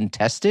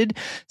uncontested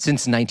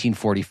since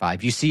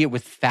 1945. You see it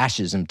with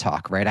fascism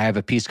talk, right? I have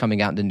a piece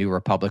coming out in the New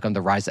Republic on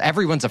the rise.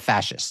 Everyone's a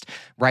fascist,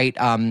 right?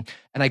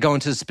 And I go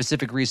into the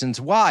specific reasons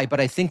why,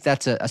 but I think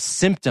that's a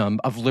symptom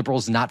of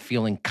liberals not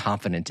feeling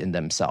confident in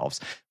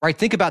themselves, right?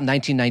 Think about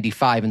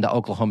 1995 and the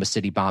Oklahoma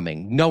City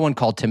bombing. No one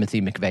called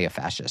Timothy McVeigh a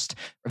fascist.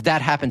 If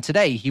that happened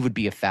today, he would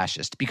be a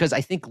fascist, because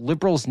I think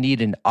liberals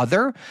need an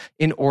other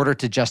in order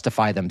to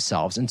justify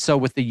themselves. And so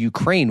with the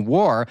Ukraine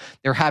war,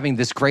 they're having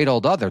this great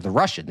old other, the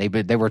Russian.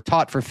 They were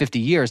taught for 50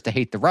 years to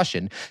hate the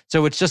Russian.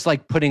 So it's just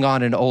like putting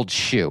on an old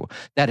shoe,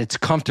 that it's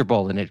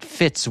comfortable and it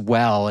fits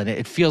well and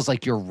it feels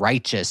like you're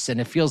righteous and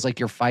it feels like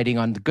you're fighting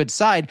on the good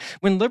side,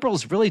 when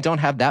liberals really don't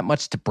have that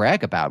much to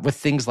brag about with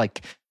things like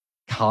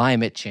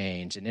climate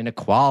change and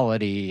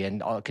inequality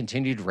and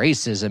continued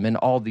racism and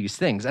all these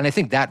things. And I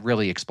think that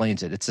really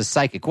explains it. It's a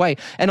psychic way.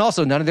 And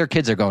also, none of their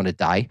kids are going to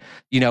die.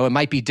 You know, it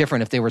might be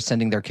different if they were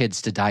sending their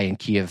kids to die in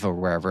Kiev or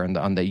wherever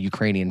on the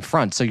Ukrainian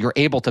front. So you're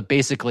able to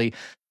basically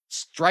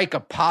strike a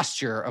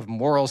posture of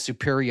moral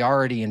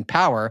superiority and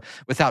power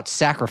without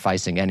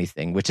sacrificing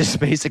anything, which is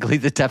basically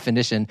the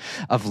definition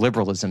of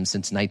liberalism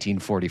since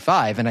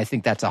 1945. And I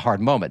think that's a hard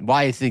moment.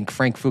 Why I think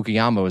Frank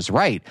Fukuyama is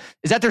right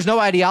is that there's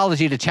no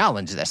ideology to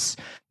challenge this.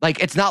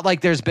 Like, it's not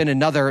like there's been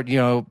another, you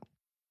know,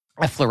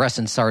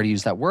 efflorescence, sorry to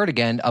use that word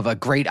again, of a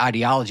great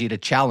ideology to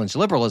challenge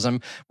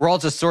liberalism. We're all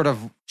just sort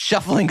of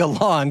shuffling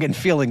along and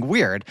feeling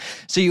weird.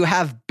 So you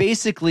have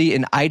basically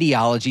an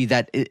ideology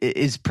that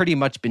is pretty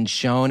much been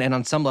shown, and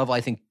on some level, I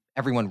think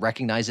everyone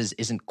recognizes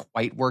isn't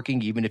quite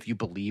working, even if you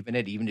believe in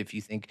it, even if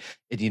you think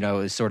it, you know,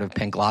 is sort of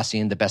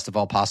Panglossian, the best of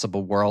all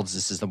possible worlds.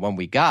 This is the one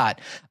we got.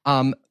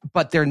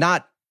 But they're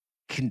not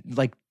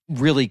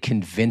really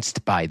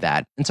convinced by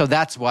that. And so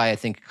that's why I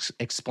think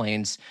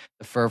explains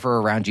the fervor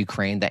around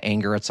Ukraine, the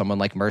anger at someone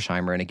like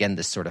Mersheimer, and again,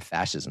 this sort of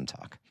fascism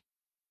talk.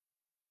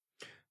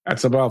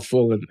 That's a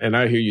mouthful, and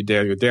I hear you,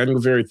 Daniel. Daniel,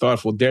 very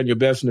thoughtful. Daniel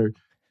Bessner,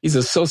 he's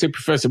associate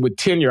professor with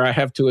tenure, I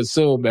have to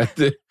assume, at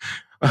the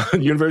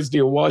University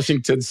of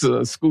Washington's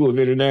School of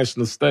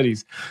International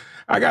Studies.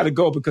 I got to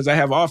go because I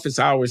have office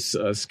hours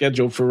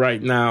scheduled for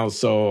right now,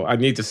 so I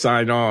need to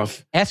sign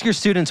off. Ask your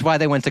students why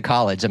they went to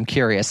college. I'm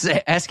curious.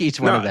 Ask each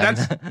one of them.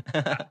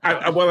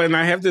 And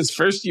I have this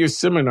first-year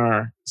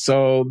seminar,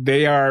 so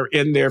they are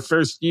in their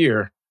first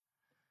year.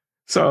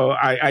 So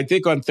I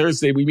think on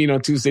Thursday, we meet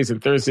on Tuesdays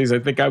and Thursdays, I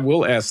think I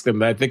will ask them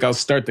that. I think I'll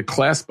start the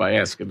class by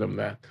asking them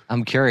that.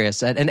 I'm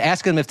curious. And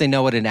ask them if they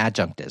know what an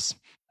adjunct is.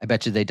 I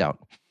bet you they don't.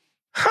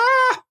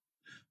 Ha!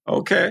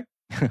 Okay.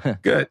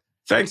 Good.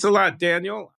 Thanks a lot, Daniel.